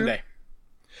Bowl soon? Sunday.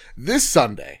 This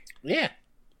Sunday. Yeah.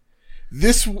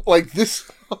 This.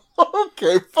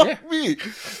 Okay, fuck me.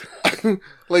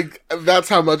 Like, that's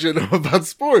how much I know about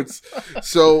sports.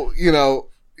 So,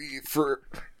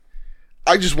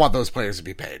 I just want those players to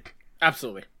be paid.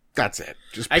 Absolutely. That's it.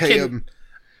 Just pay them.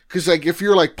 Because, like, if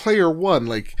you're, like, player one,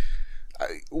 like...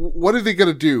 What are they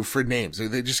going to do for names? Are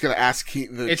they just going to ask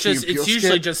It's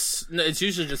usually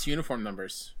just uniform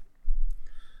numbers.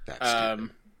 That's stupid.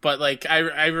 But like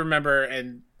I remember,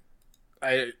 and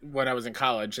when I was in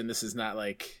college, and this is not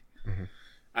like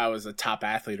I was a top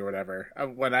athlete or whatever.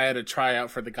 When I had a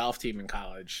tryout for the golf team in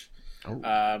college,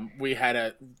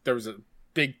 there was a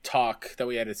big talk that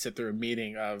we had to sit through a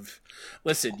meeting of,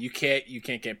 listen, you can't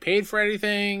get paid for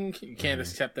anything. You can't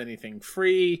accept anything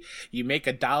free. You make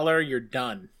 $1, you're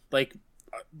done. Like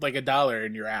 $1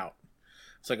 and you're out.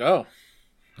 It's like, oh,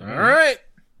 all right.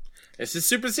 This is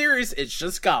super serious. It's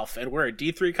just golf, and we're a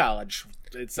D3 college.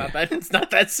 It's not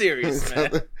that serious,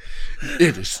 man.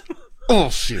 It is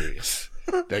all serious.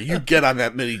 Now you get on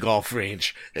that mini golf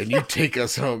range and you take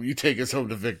us home. You take us home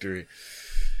to victory.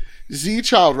 Z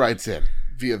Child writes in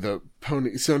via the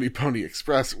Sony Pony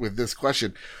Express with this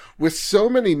question. With so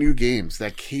many new games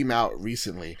that came out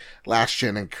recently, last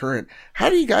gen and current, how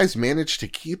do you guys manage to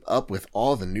keep up with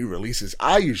all the new releases?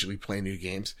 I usually play new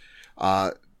games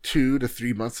 2 to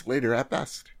 3 months later at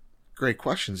best. Great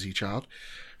question, Z Child.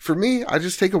 For me, I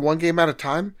just take it one game at a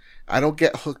time. I don't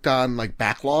get hooked on like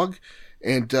backlog,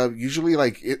 and usually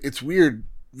like it's weird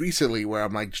recently where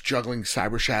I'm like juggling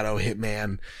Cyber Shadow,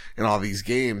 Hitman, and all these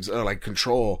games, or like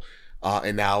Control.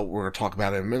 And now we're going to talk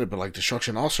about it in a minute, but like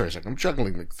Destruction All-Stars, like I'm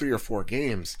juggling like 3 or 4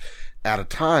 games at a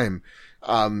time.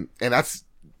 And that's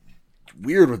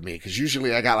weird with me because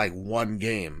usually I got like one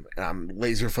game and I'm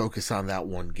laser focused on that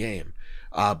one game.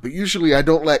 But usually I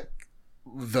don't let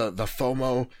the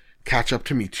FOMO catch up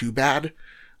to me too bad.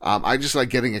 I just like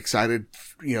getting excited,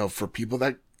 for people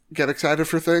that get excited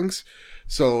for things.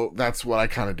 So that's what I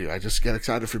kind of do. I just get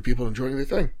excited for people enjoying their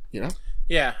thing,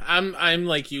 Yeah, I'm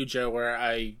like you, Joe, where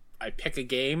I pick a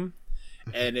game,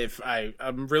 and if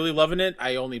I'm really loving it,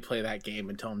 I only play that game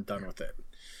until I'm done with it.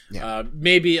 Yeah.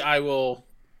 Maybe I will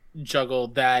juggle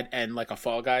that and like a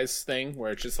Fall Guys thing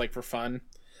where it's just like for fun.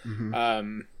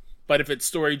 Mm-hmm. But if it's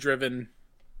story driven,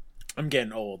 I'm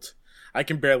getting old. I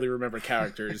can barely remember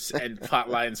characters and plot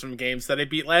lines from games that I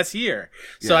beat last year.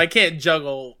 So I can't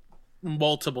juggle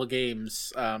multiple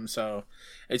games. So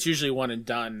it's usually one and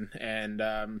done.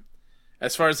 And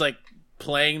as far as like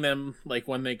playing them like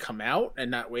when they come out and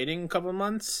not waiting a couple of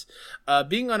months,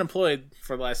 being unemployed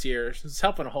for the last year is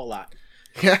helping a whole lot.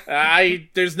 Yeah.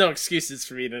 There's no excuses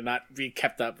for me to not be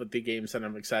kept up with the games that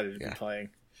I'm excited to be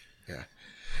playing. Yeah.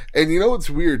 And you know what's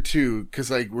weird too,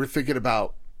 because like I'm thinking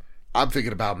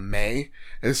about May,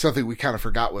 and it's something we kind of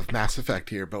forgot with Mass Effect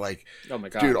here, but like, oh my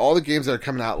God, dude, all the games that are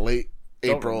coming out late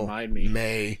Don't April, remind me.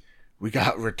 May, we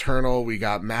got Returnal, we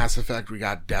got Mass Effect, we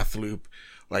got Deathloop.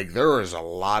 Like there is a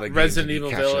lot of games Resident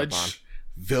Evil Village. Up on.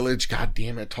 Village, god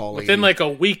damn it, tall lady. Within like a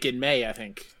week in May, I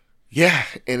think. Yeah,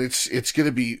 and it's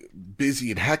gonna be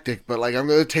busy and hectic, but like I'm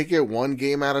gonna take it one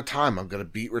game at a time. I'm gonna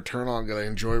beat Returnal, I'm gonna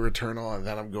enjoy Returnal, and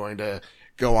then I'm going to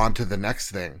go on to the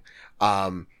next thing.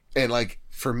 And like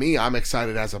for me, I'm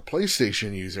excited as a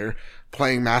PlayStation user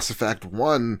playing Mass Effect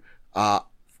 1 on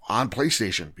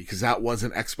PlayStation, because that was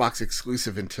an Xbox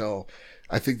exclusive until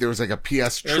I think there was like a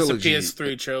PS trilogy. It was a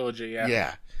PS3 trilogy, yeah.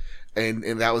 Yeah. And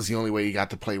that was the only way you got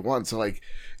to play one. So like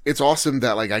it's awesome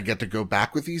that like I get to go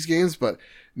back with these games, but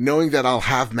knowing that I'll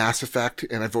have Mass Effect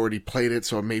and I've already played it,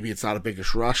 so maybe it's not a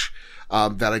biggish rush,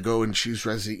 that I go and choose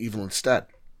Resident Evil instead,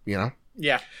 Yeah.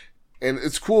 And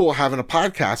it's cool having a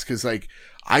podcast because like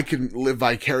I can live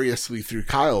vicariously through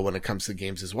Kyle when it comes to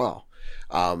games as well.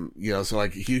 So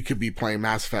like he could be playing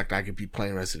Mass Effect, I could be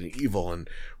playing Resident Evil, and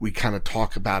we kind of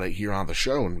talk about it here on the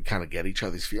show and we kind of get each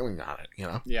other's feeling on it,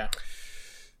 Yeah.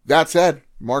 That said,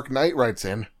 Mark Knight writes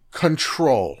in,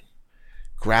 Control.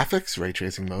 Graphics, ray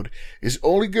tracing mode, is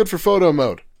only good for photo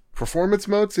mode. Performance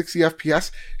mode, 60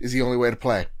 FPS, is the only way to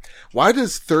play. Why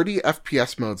does 30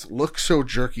 FPS modes look so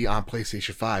jerky on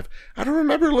PlayStation 5? I don't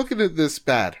remember looking at this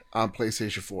bad on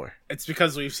PlayStation 4. It's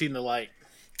because we've seen the light.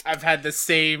 I've had the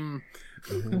same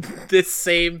this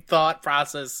same thought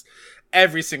process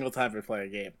every single time I play a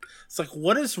game. It's like,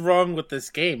 what is wrong with this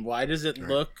game? Why does it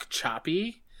look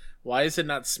choppy? Why is it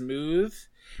not smooth?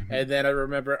 Mm-hmm. And then I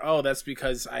remember, that's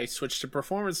because I switched to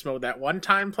performance mode that one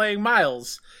time playing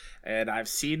Miles, and I've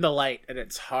seen the light, and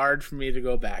it's hard for me to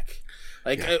go back.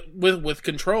 Like with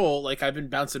Control, like I've been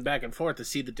bouncing back and forth to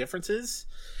see the differences,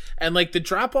 and like the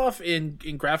drop off in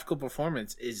graphical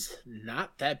performance is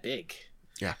not that big.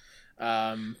 Yeah.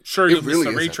 Sure, you'll really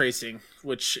miss the ray tracing,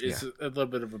 which is a little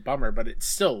bit of a bummer, but it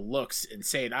still looks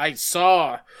insane. I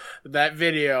saw that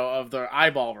video of the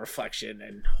eyeball reflection,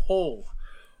 and oh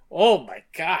my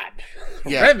God.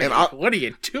 Yeah, Remedy, what are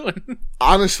you doing?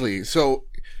 Honestly, so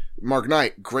Mark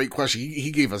Knight, great question. He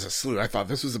gave us a slew. I thought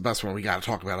this was the best one. We got to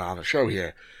talk about it on the show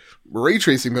here. Ray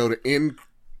tracing mode in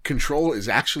Control is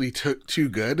actually too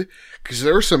good, because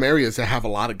there are some areas that have a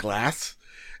lot of glass.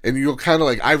 And you'll kind of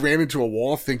like, I ran into a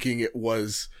wall thinking it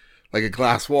was like a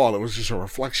glass wall. It was just a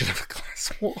reflection of a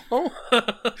glass wall.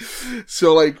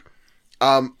 So like,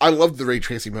 I love the ray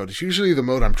tracing mode. It's usually the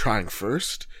mode I'm trying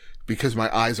first because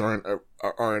my eyes aren't,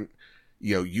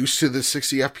 used to the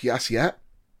 60 FPS yet.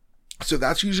 So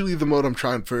that's usually the mode I'm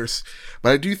trying first.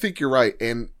 But I do think you're right.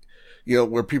 And,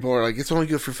 where people are like, it's only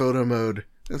good for photo mode.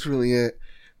 That's really it.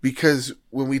 Because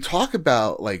when we talk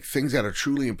about like things that are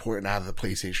truly important out of the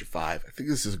PlayStation 5, I think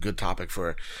this is a good topic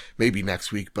for maybe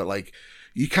next week, but like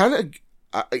you kind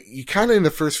of in the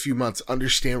first few months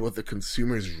understand what the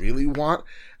consumers really want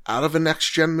out of a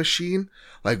next gen machine.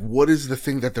 Like what is the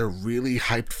thing that they're really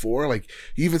hyped for? Like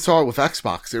you even saw it with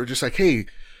Xbox. They were just like, hey,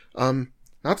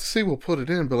 not to say we'll put it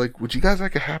in, but like, would you guys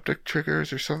like a haptic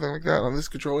triggers or something like that on this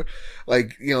controller?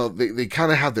 Like, they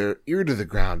kind of have their ear to the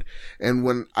ground. And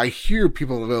when I hear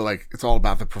people go like, it's all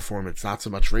about the performance, not so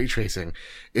much ray tracing,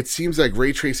 it seems like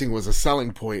ray tracing was a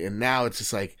selling point, and now it's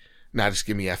just like, nah, just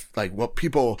give me like what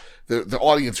people, the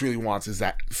audience really wants is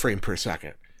that frame per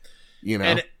second,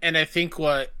 And I think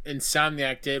what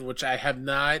Insomniac did, which I have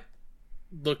not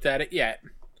looked at it yet,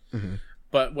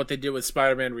 but what they did with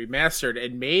Spider-Man Remastered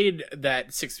and made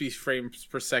that 60 frames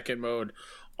per second mode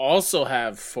also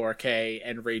have 4K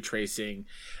and ray tracing,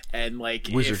 and like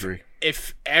wizardry.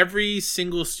 If every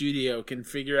single studio can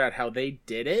figure out how they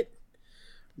did it,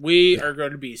 we are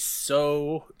going to be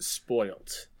so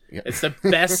spoiled. Yeah. It's the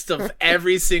best of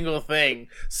every single thing,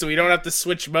 so we don't have to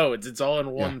switch modes. It's all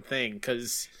in one thing,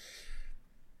 because,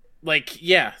 like,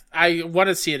 yeah, I want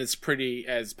to see it as pretty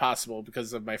as possible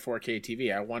because of my 4K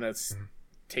TV. I want to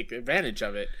take advantage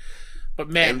of it. But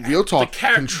man, and real talk,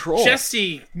 Control.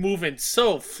 Jesse moving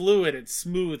so fluid and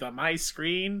smooth on my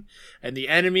screen, and the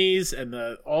enemies and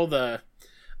all the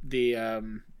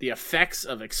effects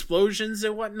of explosions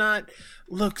and whatnot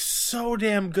look so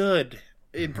damn good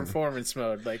in performance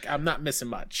mode. Like, I'm not missing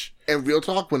much. And real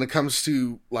talk, when it comes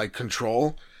to like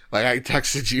Control, like I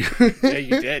texted you. Yeah,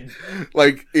 you did.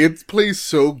 Like, it plays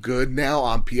so good now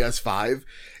on PS5.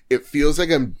 It feels like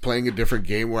I'm playing a different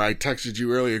game, where I texted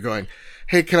you earlier going,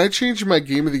 hey, can I change my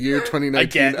Game of the Year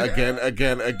 2019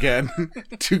 again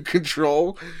to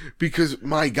Control? Because,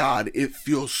 my God, it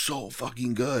feels so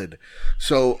fucking good.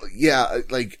 So, yeah,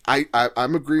 like,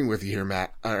 I'm agreeing with you here,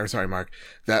 Mark,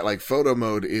 that, like, photo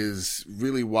mode is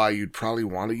really why you'd probably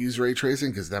want to use ray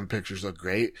tracing, because them pictures look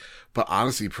great. But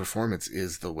honestly, performance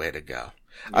is the way to go.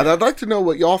 Yeah. And I'd like to know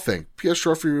what y'all think. PS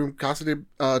Trophy Room, Casa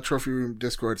Trophy Room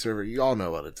Discord server, you all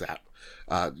know what it's at.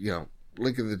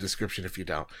 Link in the description if you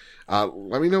don't.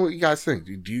 Let me know what you guys think.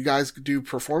 Do you guys do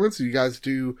performance? Do you guys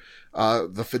do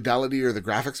the fidelity or the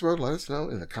graphics mode? Let us know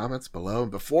in the comments below.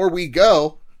 And before we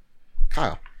go,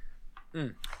 Kyle,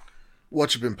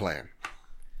 what you been playing?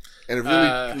 And it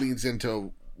really leads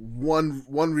into one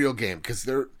real game, because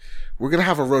we're gonna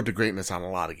have a road to greatness on a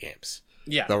lot of games.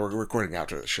 Yeah, that we're recording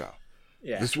after the show.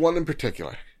 Yeah, this one in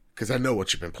particular, because I know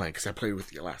what you've been playing, because I played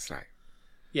with you last night.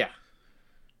 Yeah.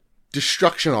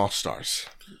 Destruction All-Stars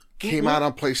came out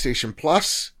on PlayStation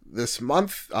Plus this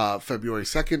month, February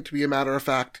 2nd, to be a matter of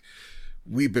fact.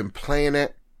 We've been playing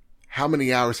it. How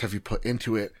many hours have you put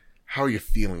into it? How are you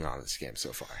feeling on this game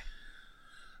so far?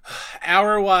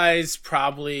 Hour-wise,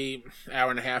 probably hour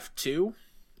and a half, 2.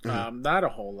 Not a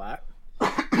whole lot.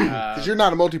 Because you're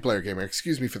not a multiplayer gamer.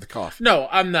 Excuse me for the cough. No,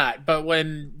 I'm not. But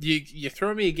when you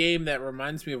throw me a game that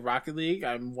reminds me of Rocket League,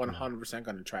 I'm 100%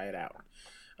 going to try it out.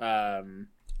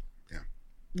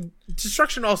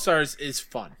 Destruction All-Stars is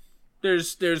fun.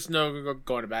 There's no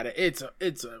going about it.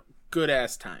 It's a good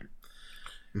ass time.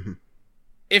 Mm-hmm.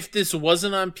 If this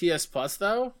wasn't on PS Plus,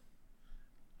 though,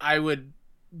 I would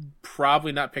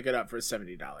probably not pick it up for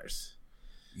 $70.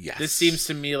 Yes. This seems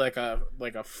to me like a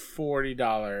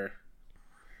 $40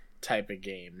 type of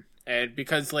game, and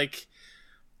because like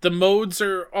the modes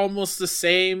are almost the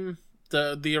same,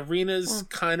 the arenas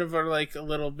kind of are like a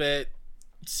little bit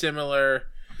similar.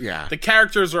 Yeah, the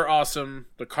characters are awesome.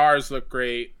 The cars look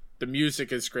great. The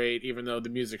music is great, even though the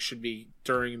music should be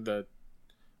during the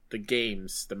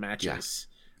games, the matches.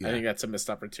 Yeah. I think that's a missed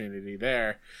opportunity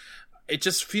there. It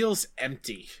just feels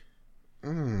empty,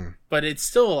 but it's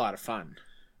still a lot of fun.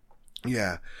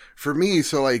 Yeah, for me,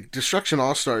 so like Destruction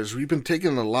All-Stars, we've been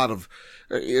taking a lot of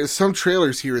some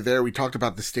trailers here or there. We talked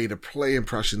about the state of play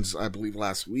impressions, I believe,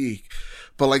 last week,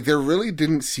 but like there really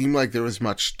didn't seem like there was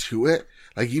much to it.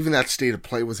 Like even that state of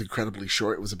play was incredibly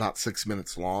short. It was about 6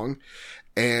 minutes long.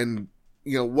 And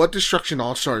you know what Destruction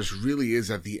All-Stars really is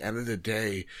at the end of the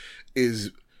day is,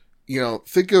 you know,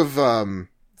 think of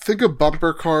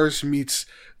bumper cars meets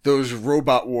those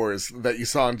robot wars that you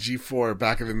saw in G4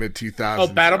 back in the mid-2000s. Oh,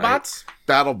 BattleBots? Right?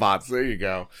 BattleBots, there you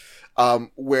go.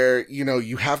 Where, you know,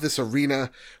 you have this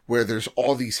arena where there's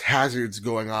all these hazards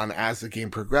going on as the game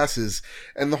progresses,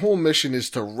 and the whole mission is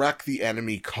to wreck the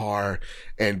enemy car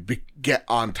and get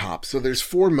on top. So there's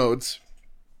 4 modes.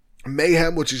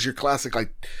 Mayhem, which is your classic,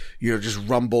 like, you know, just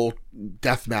rumble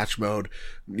deathmatch mode.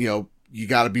 You know, you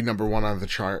gotta be number 1 on the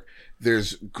chart.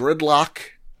 There's Gridlock.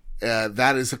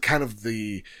 That is a kind of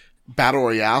the battle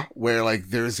royale where like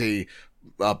there's a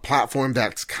platform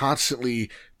that's constantly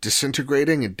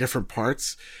disintegrating in different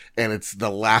parts, and it's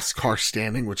the last car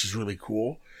standing, which is really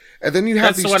cool. And then you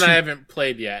have that's the one I haven't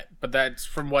played yet, but that's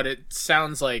from what it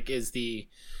sounds like is the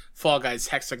Fall Guys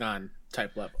hexagon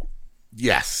type level.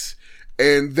 Yes.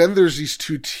 And then there's these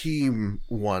 2 team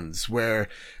ones where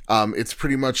it's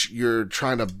pretty much you're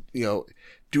trying to, you know,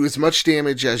 do as much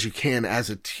damage as you can as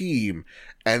a team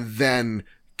and then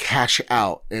cash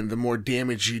out. And the more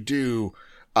damage you do,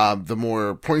 the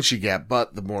more points you get,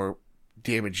 but the more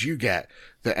damage you get,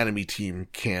 the enemy team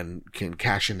can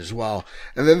cash in as well.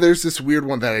 And then there's this weird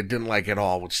one that I didn't like at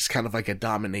all, which is kind of like a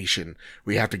domination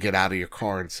where you have to get out of your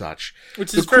car and such.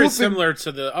 Which is very similar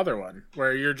to the other one,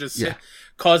 where you're just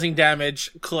causing damage,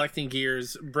 collecting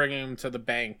gears, bringing them to the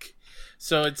bank.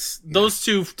 So it's those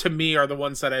 2 to me are the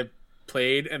ones that I've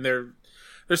played, and they're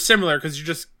similar because you're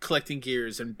just collecting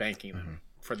gears and banking them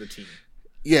for the team.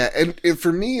 Yeah, and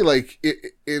for me, like,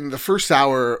 in the first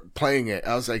hour playing it,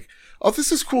 I was like, oh,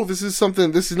 this is cool. This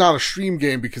is not a stream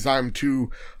game because I'm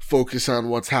too focused on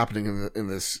what's happening in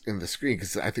the screen.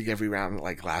 Cause I think every round,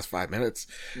 like, lasts 5 minutes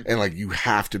and, like, you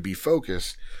have to be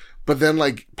focused. But then,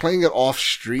 like, playing it off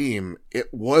stream,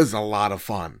 it was a lot of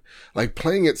fun. Like,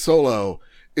 playing it solo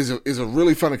is a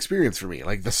really fun experience for me.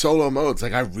 Like, the solo modes,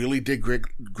 like, I really dig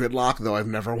Gridlock, though I've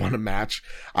never won a match.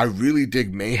 I really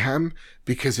dig Mayhem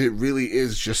because it really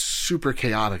is just super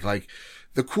chaotic. Like,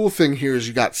 the cool thing here is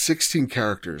you got 16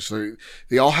 characters.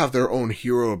 They all have their own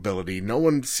hero ability. No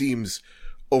one seems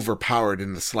overpowered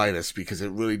in the slightest because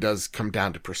it really does come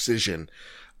down to precision.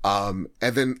 And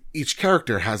then each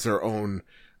character has their own,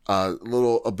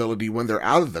 little ability when they're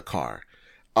out of the car.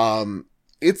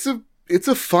 It's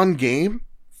a fun game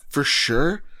for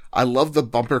sure. I love the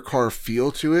bumper car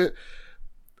feel to it.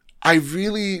 I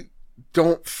really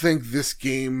don't think this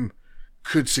game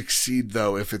could succeed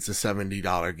though if it's a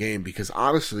 $70 game because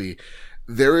honestly,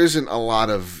 there isn't a lot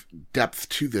of depth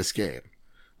to this game.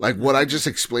 Like what I just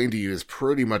explained to you is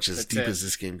pretty much as deep as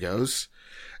this game goes.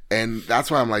 And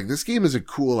that's why I'm like, this game is a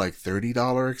cool like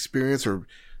 $30 experience or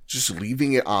just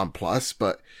leaving it on plus.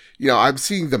 But you know, I'm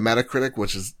seeing the Metacritic,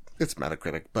 it's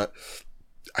Metacritic, but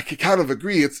I could kind of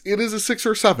agree. It is a 6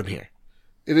 or 7 here.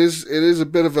 It is a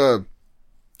bit of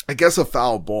I guess a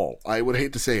foul ball. I would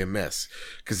hate to say a miss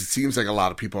because it seems like a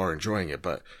lot of people are enjoying it,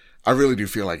 but I really do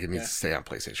feel like it needs to stay on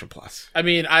PlayStation Plus. I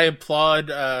mean, I applaud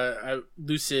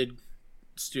Lucid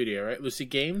Studio, right? Lucid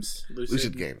Games.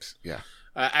 Lucid Games, yeah.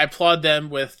 I applaud them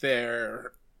with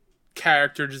their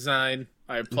character design.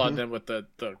 I applaud them with the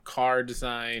car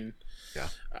design. Yeah.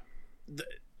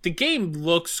 The game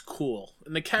looks cool,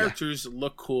 and the characters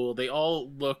look cool. They all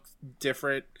look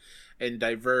different and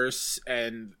diverse,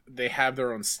 and they have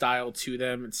their own style to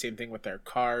them, and same thing with their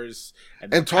cars.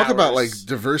 And talk about, like,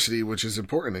 diversity, which is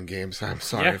important in games. I'm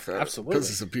sorry if that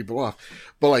pisses some people off.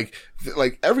 But,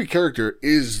 like every character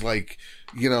is, like,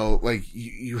 you know, like,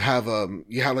 you have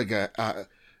like a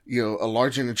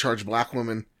large and in charge black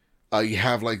woman. You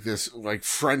have, like, this, like,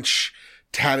 French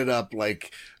tatted up,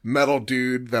 like, metal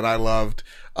dude that I loved.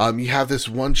 You have this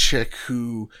one chick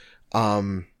who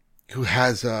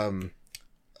has,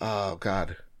 oh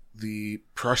god, the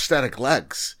prosthetic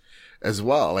legs as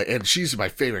well. And she's my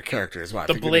favorite character as well.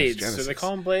 The Blades. Do they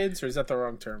call them Blades or is that the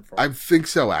wrong term for them? I think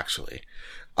so, actually.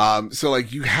 So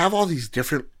like you have all these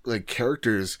different like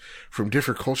characters from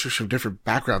different cultures, from different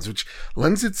backgrounds, which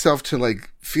lends itself to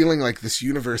like feeling like this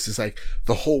universe is like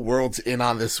the whole world's in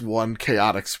on this one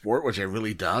chaotic sport, which I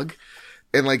really dug.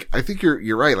 And like, I think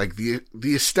you're right. Like the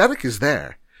aesthetic is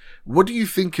there. What do you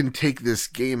think can take this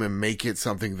game and make it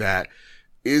something that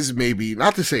is maybe,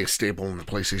 not to say a staple in the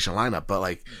PlayStation lineup, but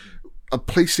like a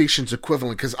PlayStation's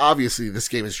equivalent? Because obviously this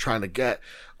game is trying to get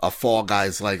a Fall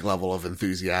Guys like level of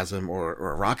enthusiasm or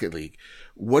a Rocket League.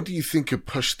 What do you think could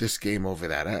push this game over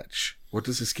that edge? What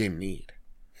does this game need?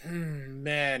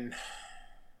 Man,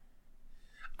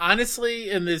 honestly,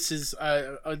 and this is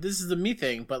the me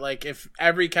thing, but like if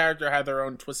every character had their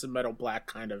own Twisted Metal Black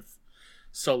kind of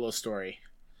solo story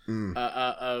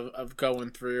of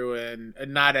going through and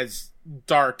not as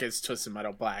dark as Twisted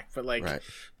Metal Black, but like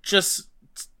just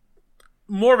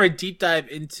more of a deep dive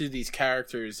into these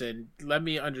characters and let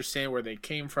me understand where they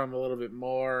came from a little bit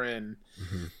more. And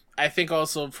I think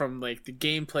also from like the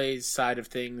gameplay side of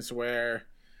things where,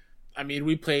 I mean,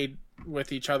 we played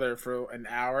with each other for an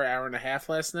hour and a half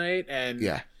last night.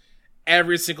 And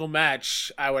every single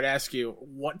match I would ask you,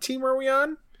 what team are we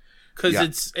on?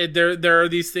 Because there are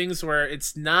these things where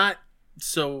it's not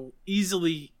so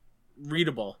easily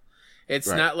readable. It's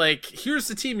not like, here's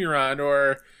the team you're on,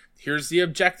 or here's the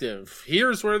objective.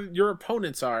 Here's where your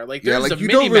opponents are. Like, there's like a you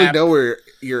mini don't really map. know where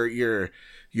your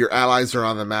allies are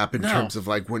on the map in terms of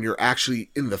like when you're actually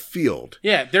in the field.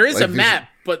 Yeah, there is like, a map,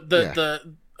 but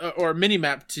or a mini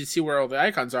map to see where all the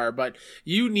icons are. But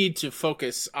you need to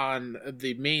focus on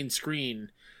the main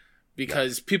screen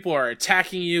because people are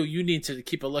attacking you. You need to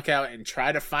keep a lookout and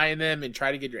try to find them and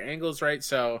try to get your angles right.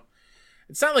 So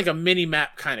it's not like a mini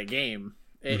map kind of game.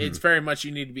 It's very much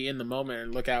you need to be in the moment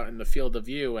and look out in the field of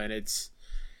view, and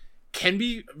can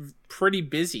be pretty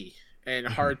busy and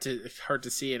hard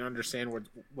to see and understand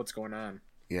what's going on.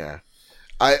 Yeah,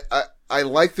 I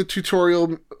like the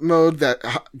tutorial mode that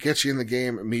gets you in the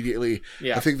game immediately.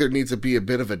 Yeah. I think there needs to be a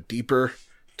bit of a deeper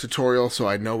tutorial so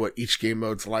I know what each game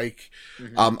mode's like.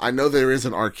 I know there is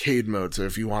an arcade mode, so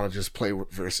if you want to just play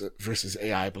versus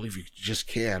AI, I believe you just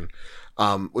can.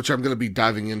 Which I'm going to be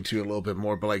diving into a little bit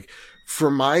more, but like for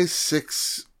my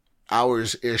 6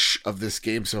 hours ish of this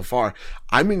game so far,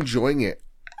 I'm enjoying it.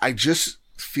 I just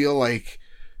feel like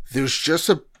there's just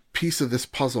piece of this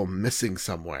puzzle missing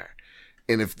somewhere.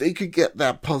 And if they could get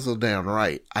that puzzle down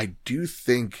right, I do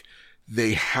think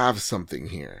they have something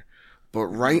here. But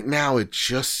right now it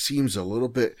just seems a little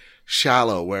bit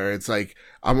shallow, where it's like,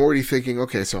 I'm already thinking,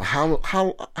 okay, so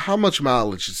how much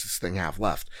mileage does this thing have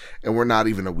left? And we're not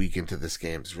even a week into this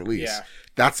game's release. Yeah.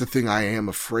 That's the thing I am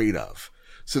afraid of.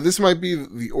 So this might be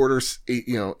the Order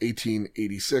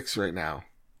 1886 right now,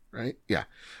 right? Yeah.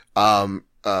 For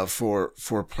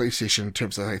PlayStation, in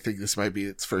terms of, I think this might be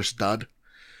its first dud.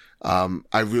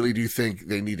 I really do think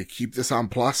they need to keep this on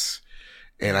Plus,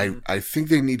 and I think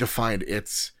they need to find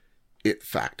its it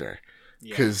factor.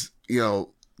 Because,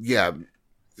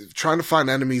 trying to find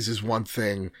enemies is one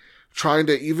thing. Trying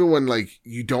to, even when like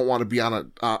you don't want to be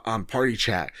on party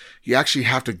chat, you actually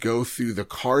have to go through the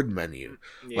card menu.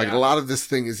 Yeah. Like a lot of this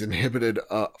thing is inhibited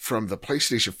from the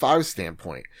PlayStation 5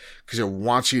 standpoint, because it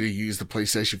wants you to use the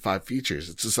PlayStation 5 features.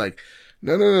 It's just like,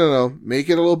 no. Make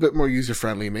it a little bit more user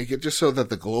friendly. Make it just so that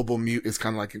the global mute is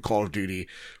kind of like in Call of Duty.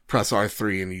 Press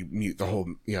R3 and you mute the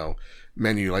whole,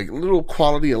 menu. Like little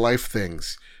quality of life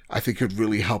things I think could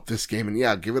really help this game.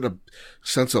 And give it a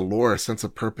sense of lore, a sense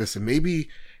of purpose, and maybe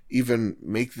even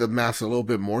make the maps a little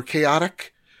bit more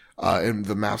chaotic, and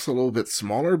the maps a little bit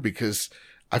smaller, because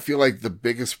I feel like the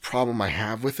biggest problem I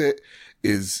have with it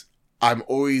is I'm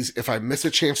always, if I miss a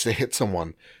chance to hit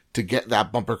someone to get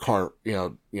that bumper car,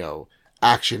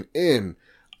 action in,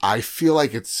 I feel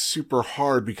like it's super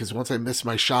hard, because once I miss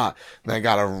my shot, then I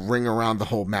gotta ring around the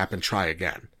whole map and try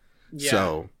again. Yeah.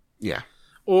 So, yeah.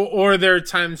 Or there are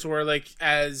times where, like,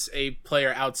 as a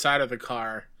player outside of the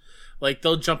car, like,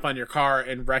 they'll jump on your car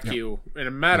and wreck you in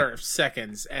a matter of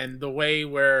seconds. And the way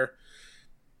where,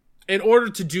 in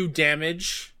order to do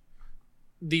damage,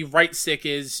 the right stick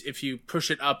is, if you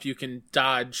push it up, you can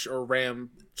dodge or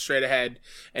ram straight ahead.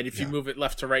 And if you move it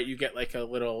left to right, you get like a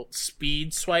little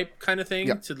speed swipe kind of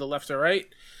thing to the left or right.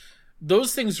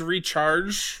 Those things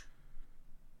recharge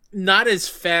not as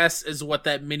fast as what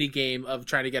that mini game of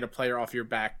trying to get a player off your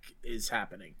back is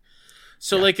happening.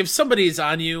 So like if somebody is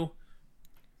on you,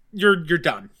 you're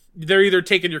done. They're either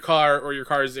taking your car or your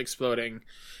car is exploding.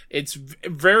 It's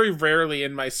very rarely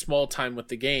in my small time with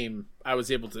the game I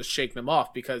was able to shake them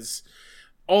off, because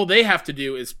all they have to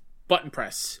do is button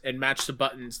press and match the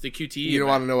buttons, the QTE. You don't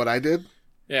want to know what I did?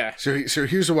 Yeah. So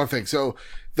here's the one thing. So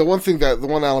the one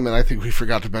element I think we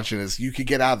forgot to mention is you could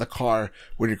get out of the car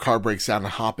when your car breaks down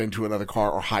and hop into another car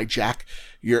or hijack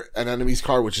an enemy's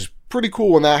car, which is pretty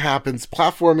cool when that happens.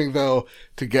 Platforming though,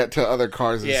 to get to other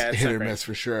cars is hit or miss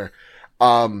for sure.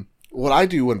 What I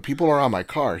do when people are on my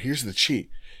car, here's the cheat.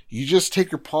 You just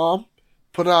take your palm,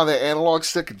 put it on the analog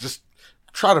stick, and just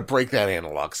try to break that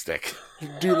analog stick.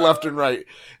 Do left and right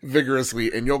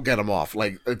vigorously, and you'll get them off.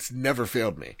 Like, it's never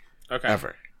failed me. Okay.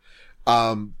 Ever.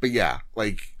 But yeah,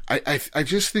 like, I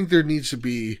just think there needs to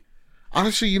be,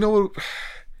 honestly, you know what?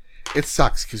 It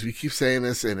sucks, because we keep saying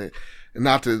this, and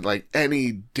not to, like,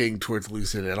 any ding towards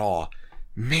Lucid at all.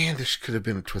 Man, this could have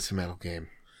been a Twisted Metal game.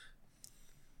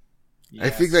 Yes. I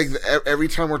think, like, every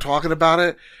time we're talking about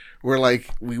it, we're like,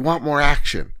 we want more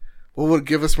action. What would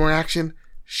give us more action?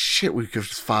 Shit, we could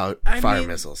just fire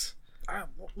missiles.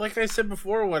 Like I said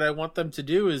before, what I want them to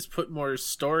do is put more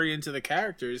story into the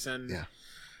characters, and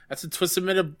that's a Twisted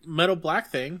Metal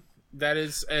Black thing.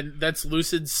 That's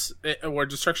Lucid's, or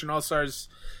Destruction All-Stars'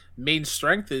 main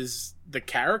strength is the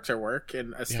character work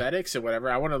and aesthetics and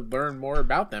whatever. I want to learn more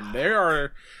about them. They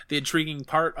are the intriguing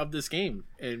part of this game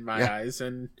in my eyes,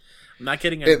 and I'm not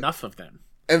getting enough of them.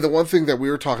 And the one thing that we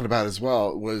were talking about as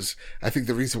well was, I think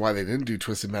the reason why they didn't do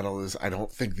Twisted Metal is I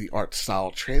don't think the art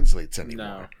style translates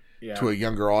anymore. No. To a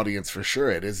younger audience for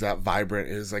sure. It is that vibrant.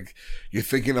 It is like, you're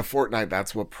thinking of Fortnite,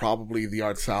 that's what probably the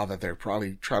art style that they're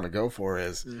probably trying to go for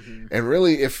is. Mm-hmm. And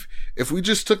really, if we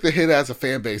just took the hit as a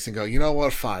fan base and go, you know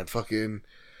what, fine, fucking,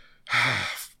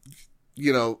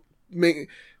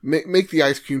 make the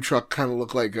ice cream truck kind of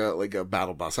look like a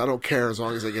battle bus. I don't care, as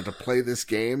long as I get to play this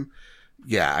game.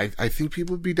 Yeah, I think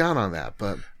people would be down on that,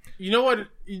 but you know what?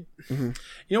 You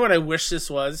know what I wish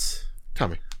this was? Tell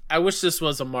me. I wish this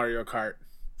was a Mario Kart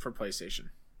for PlayStation,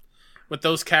 with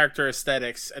those character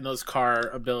aesthetics and those car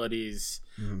abilities.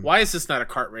 Mm-hmm. Why is this not a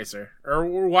kart racer, or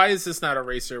why is this not a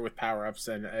racer with power ups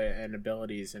and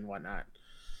abilities and whatnot?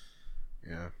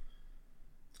 Yeah.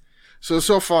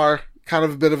 So far, kind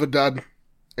of a bit of a dud.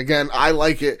 Again, I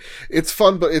like it. It's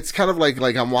fun, but it's kind of like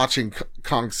I'm watching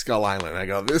Kong Skull Island. I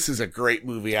go, this is a great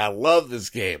movie. I love this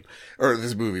game, or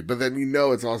this movie. But then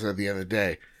it's also, at the end of the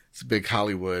day, it's a big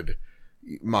Hollywood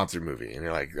monster movie. And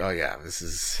you're like, oh yeah, this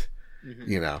is,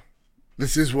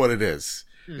 this is what it is.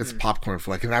 Mm-hmm. It's a popcorn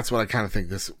flick. And that's what I kind of think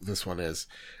this one is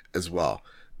as well.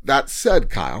 That said,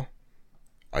 Kyle,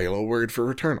 Are you a little worried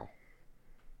for Returnal?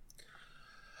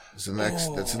 That's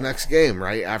the next game,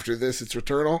 right? After this, it's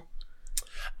Returnal?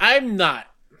 I'm not.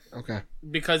 Okay.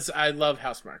 Because I love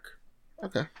Housemarque.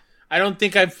 Okay. I don't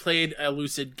think I've played a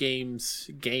Lucid Games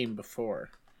game before.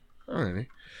 Alrighty.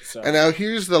 So. And now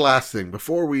here's the last thing.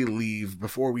 Before we leave,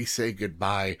 before we say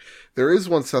goodbye, there is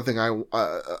something I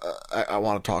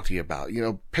want to talk to you about. You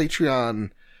know,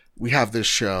 Patreon, we have this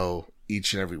show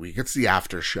each and every week. It's the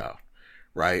after show,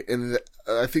 right? And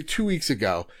I think 2 weeks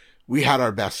ago, we had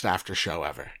our best after show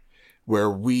ever, where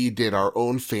we did our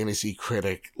own Fantasy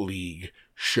Critic League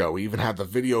show. We even had the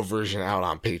video version out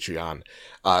on Patreon,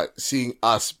 seeing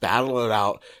us battle it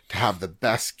out to have the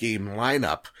best game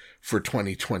lineup for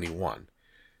 2021.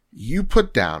 You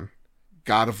put down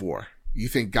God of War. You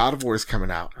think God of War is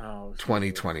coming out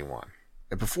 2021.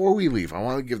 And before we leave, I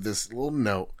want to give this little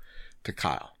note to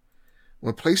Kyle.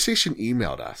 When PlayStation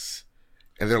emailed us,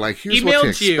 and they're like, here's what to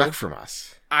expect from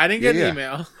us. I didn't get an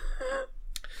email.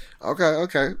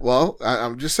 Okay. Well,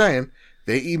 I'm just saying,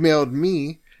 they emailed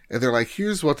me, and they're like,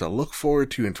 here's what to look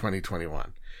forward to in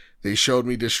 2021. They showed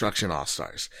me Destruction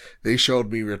All-Stars. They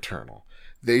showed me Returnal.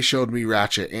 They showed me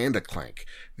Ratchet and a Clank.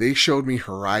 They showed me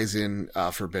Horizon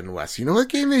Forbidden West. You know what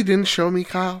game they didn't show me,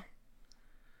 Kyle?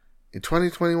 In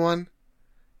 2021,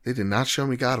 they did not show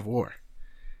me God of War.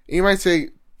 And you might say,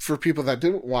 for people that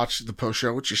didn't watch the post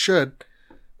show, which you should,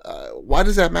 why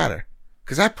does that matter?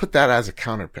 Because I put that as a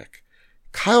counter pick.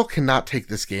 Kyle cannot take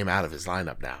this game out of his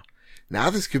lineup now.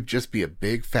 Now this could just be a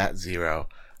big fat 0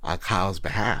 on Kyle's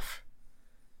behalf.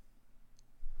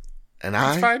 And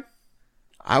That's fine.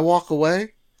 I walk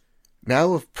away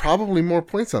now with probably more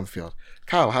points on the field.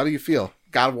 Kyle, how do you feel?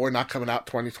 God of War not coming out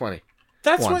 2020.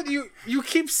 That's what you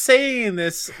keep saying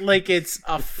this like it's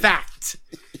a fact.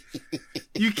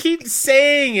 You keep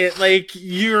saying it like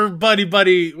you're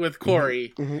buddy with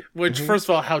Corey, which first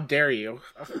of all, how dare you?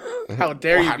 How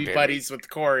dare you be buddies with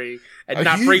Corey and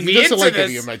not bring me into this? He doesn't like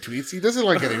any of my tweets. He doesn't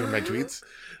like any of my tweets.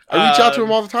 I reach out to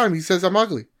him all the time. He says I'm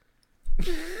ugly.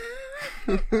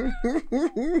 And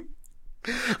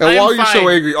while you're so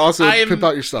angry, also pimp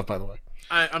out your stuff, by the way.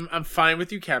 I'm fine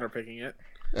with you counterpicking it.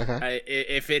 Uh-huh.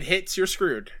 If it hits, you're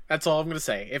screwed. That's all I'm going to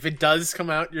say. If it does come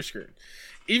out, you're screwed.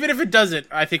 Even if it doesn't,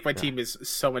 I think my team is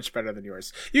so much better than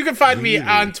yours. You can find me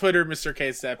on Twitter, Mr.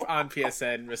 K-Step, on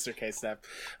PSN, Mr. K-Step.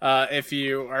 If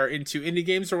you are into indie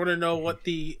games or want to know what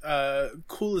the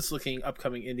coolest looking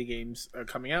upcoming indie games are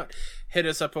coming out, hit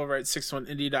us up over at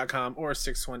 61indie.com or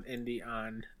 61indie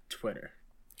on Twitter.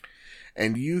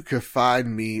 And you can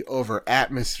find me over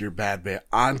at Mr. Badbit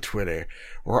on Twitter,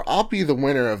 where I'll be the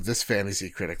winner of this Fantasy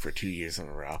Critic for 2 years in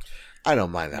a row. I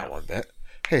don't mind that one bit.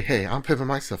 Hey, I'm pimping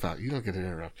my stuff out. You don't get to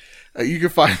interrupt. You can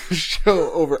find the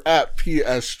show over at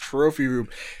PS Trophy Room.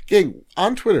 Gang,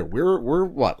 on Twitter, we're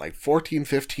what, like 14,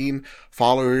 15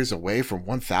 followers away from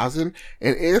 1,000?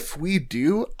 And if we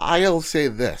do, I'll say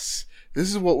this. This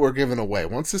is what we're giving away.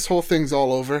 Once this whole thing's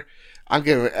all over, I'm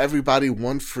giving everybody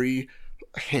one free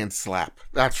hand slap.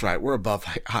 That's right. We're above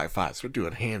high fives. We're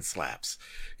doing hand slaps.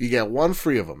 You get one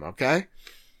free of them, okay?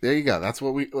 There you go. That's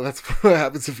what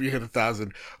happens if we hit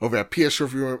 1,000 over at PS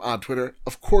Trophy Room on Twitter.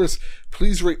 Of course,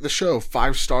 please rate the show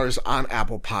 5 stars on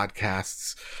Apple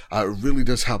Podcasts. It really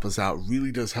does help us out.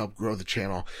 Really does help grow the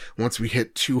channel. Once we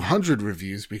hit 200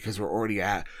 reviews, because we're already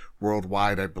at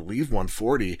worldwide, I believe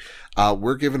 140,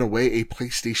 we're giving away a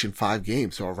PlayStation 5 game.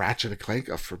 So a Ratchet & Clank,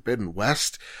 a Forbidden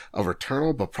West, a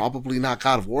Returnal, but probably not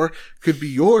God of War, could be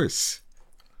yours.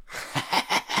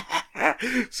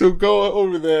 So go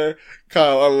over there.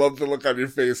 Kyle, I love the look on your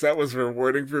face. That was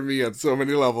rewarding for me on so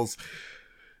many levels.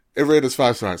 It rated us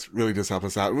 5 stars. Really does help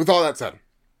us out. And with all that said,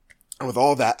 and with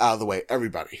all that out of the way,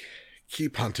 everybody,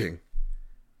 keep hunting.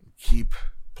 Keep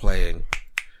playing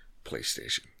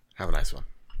PlayStation. Have a nice one.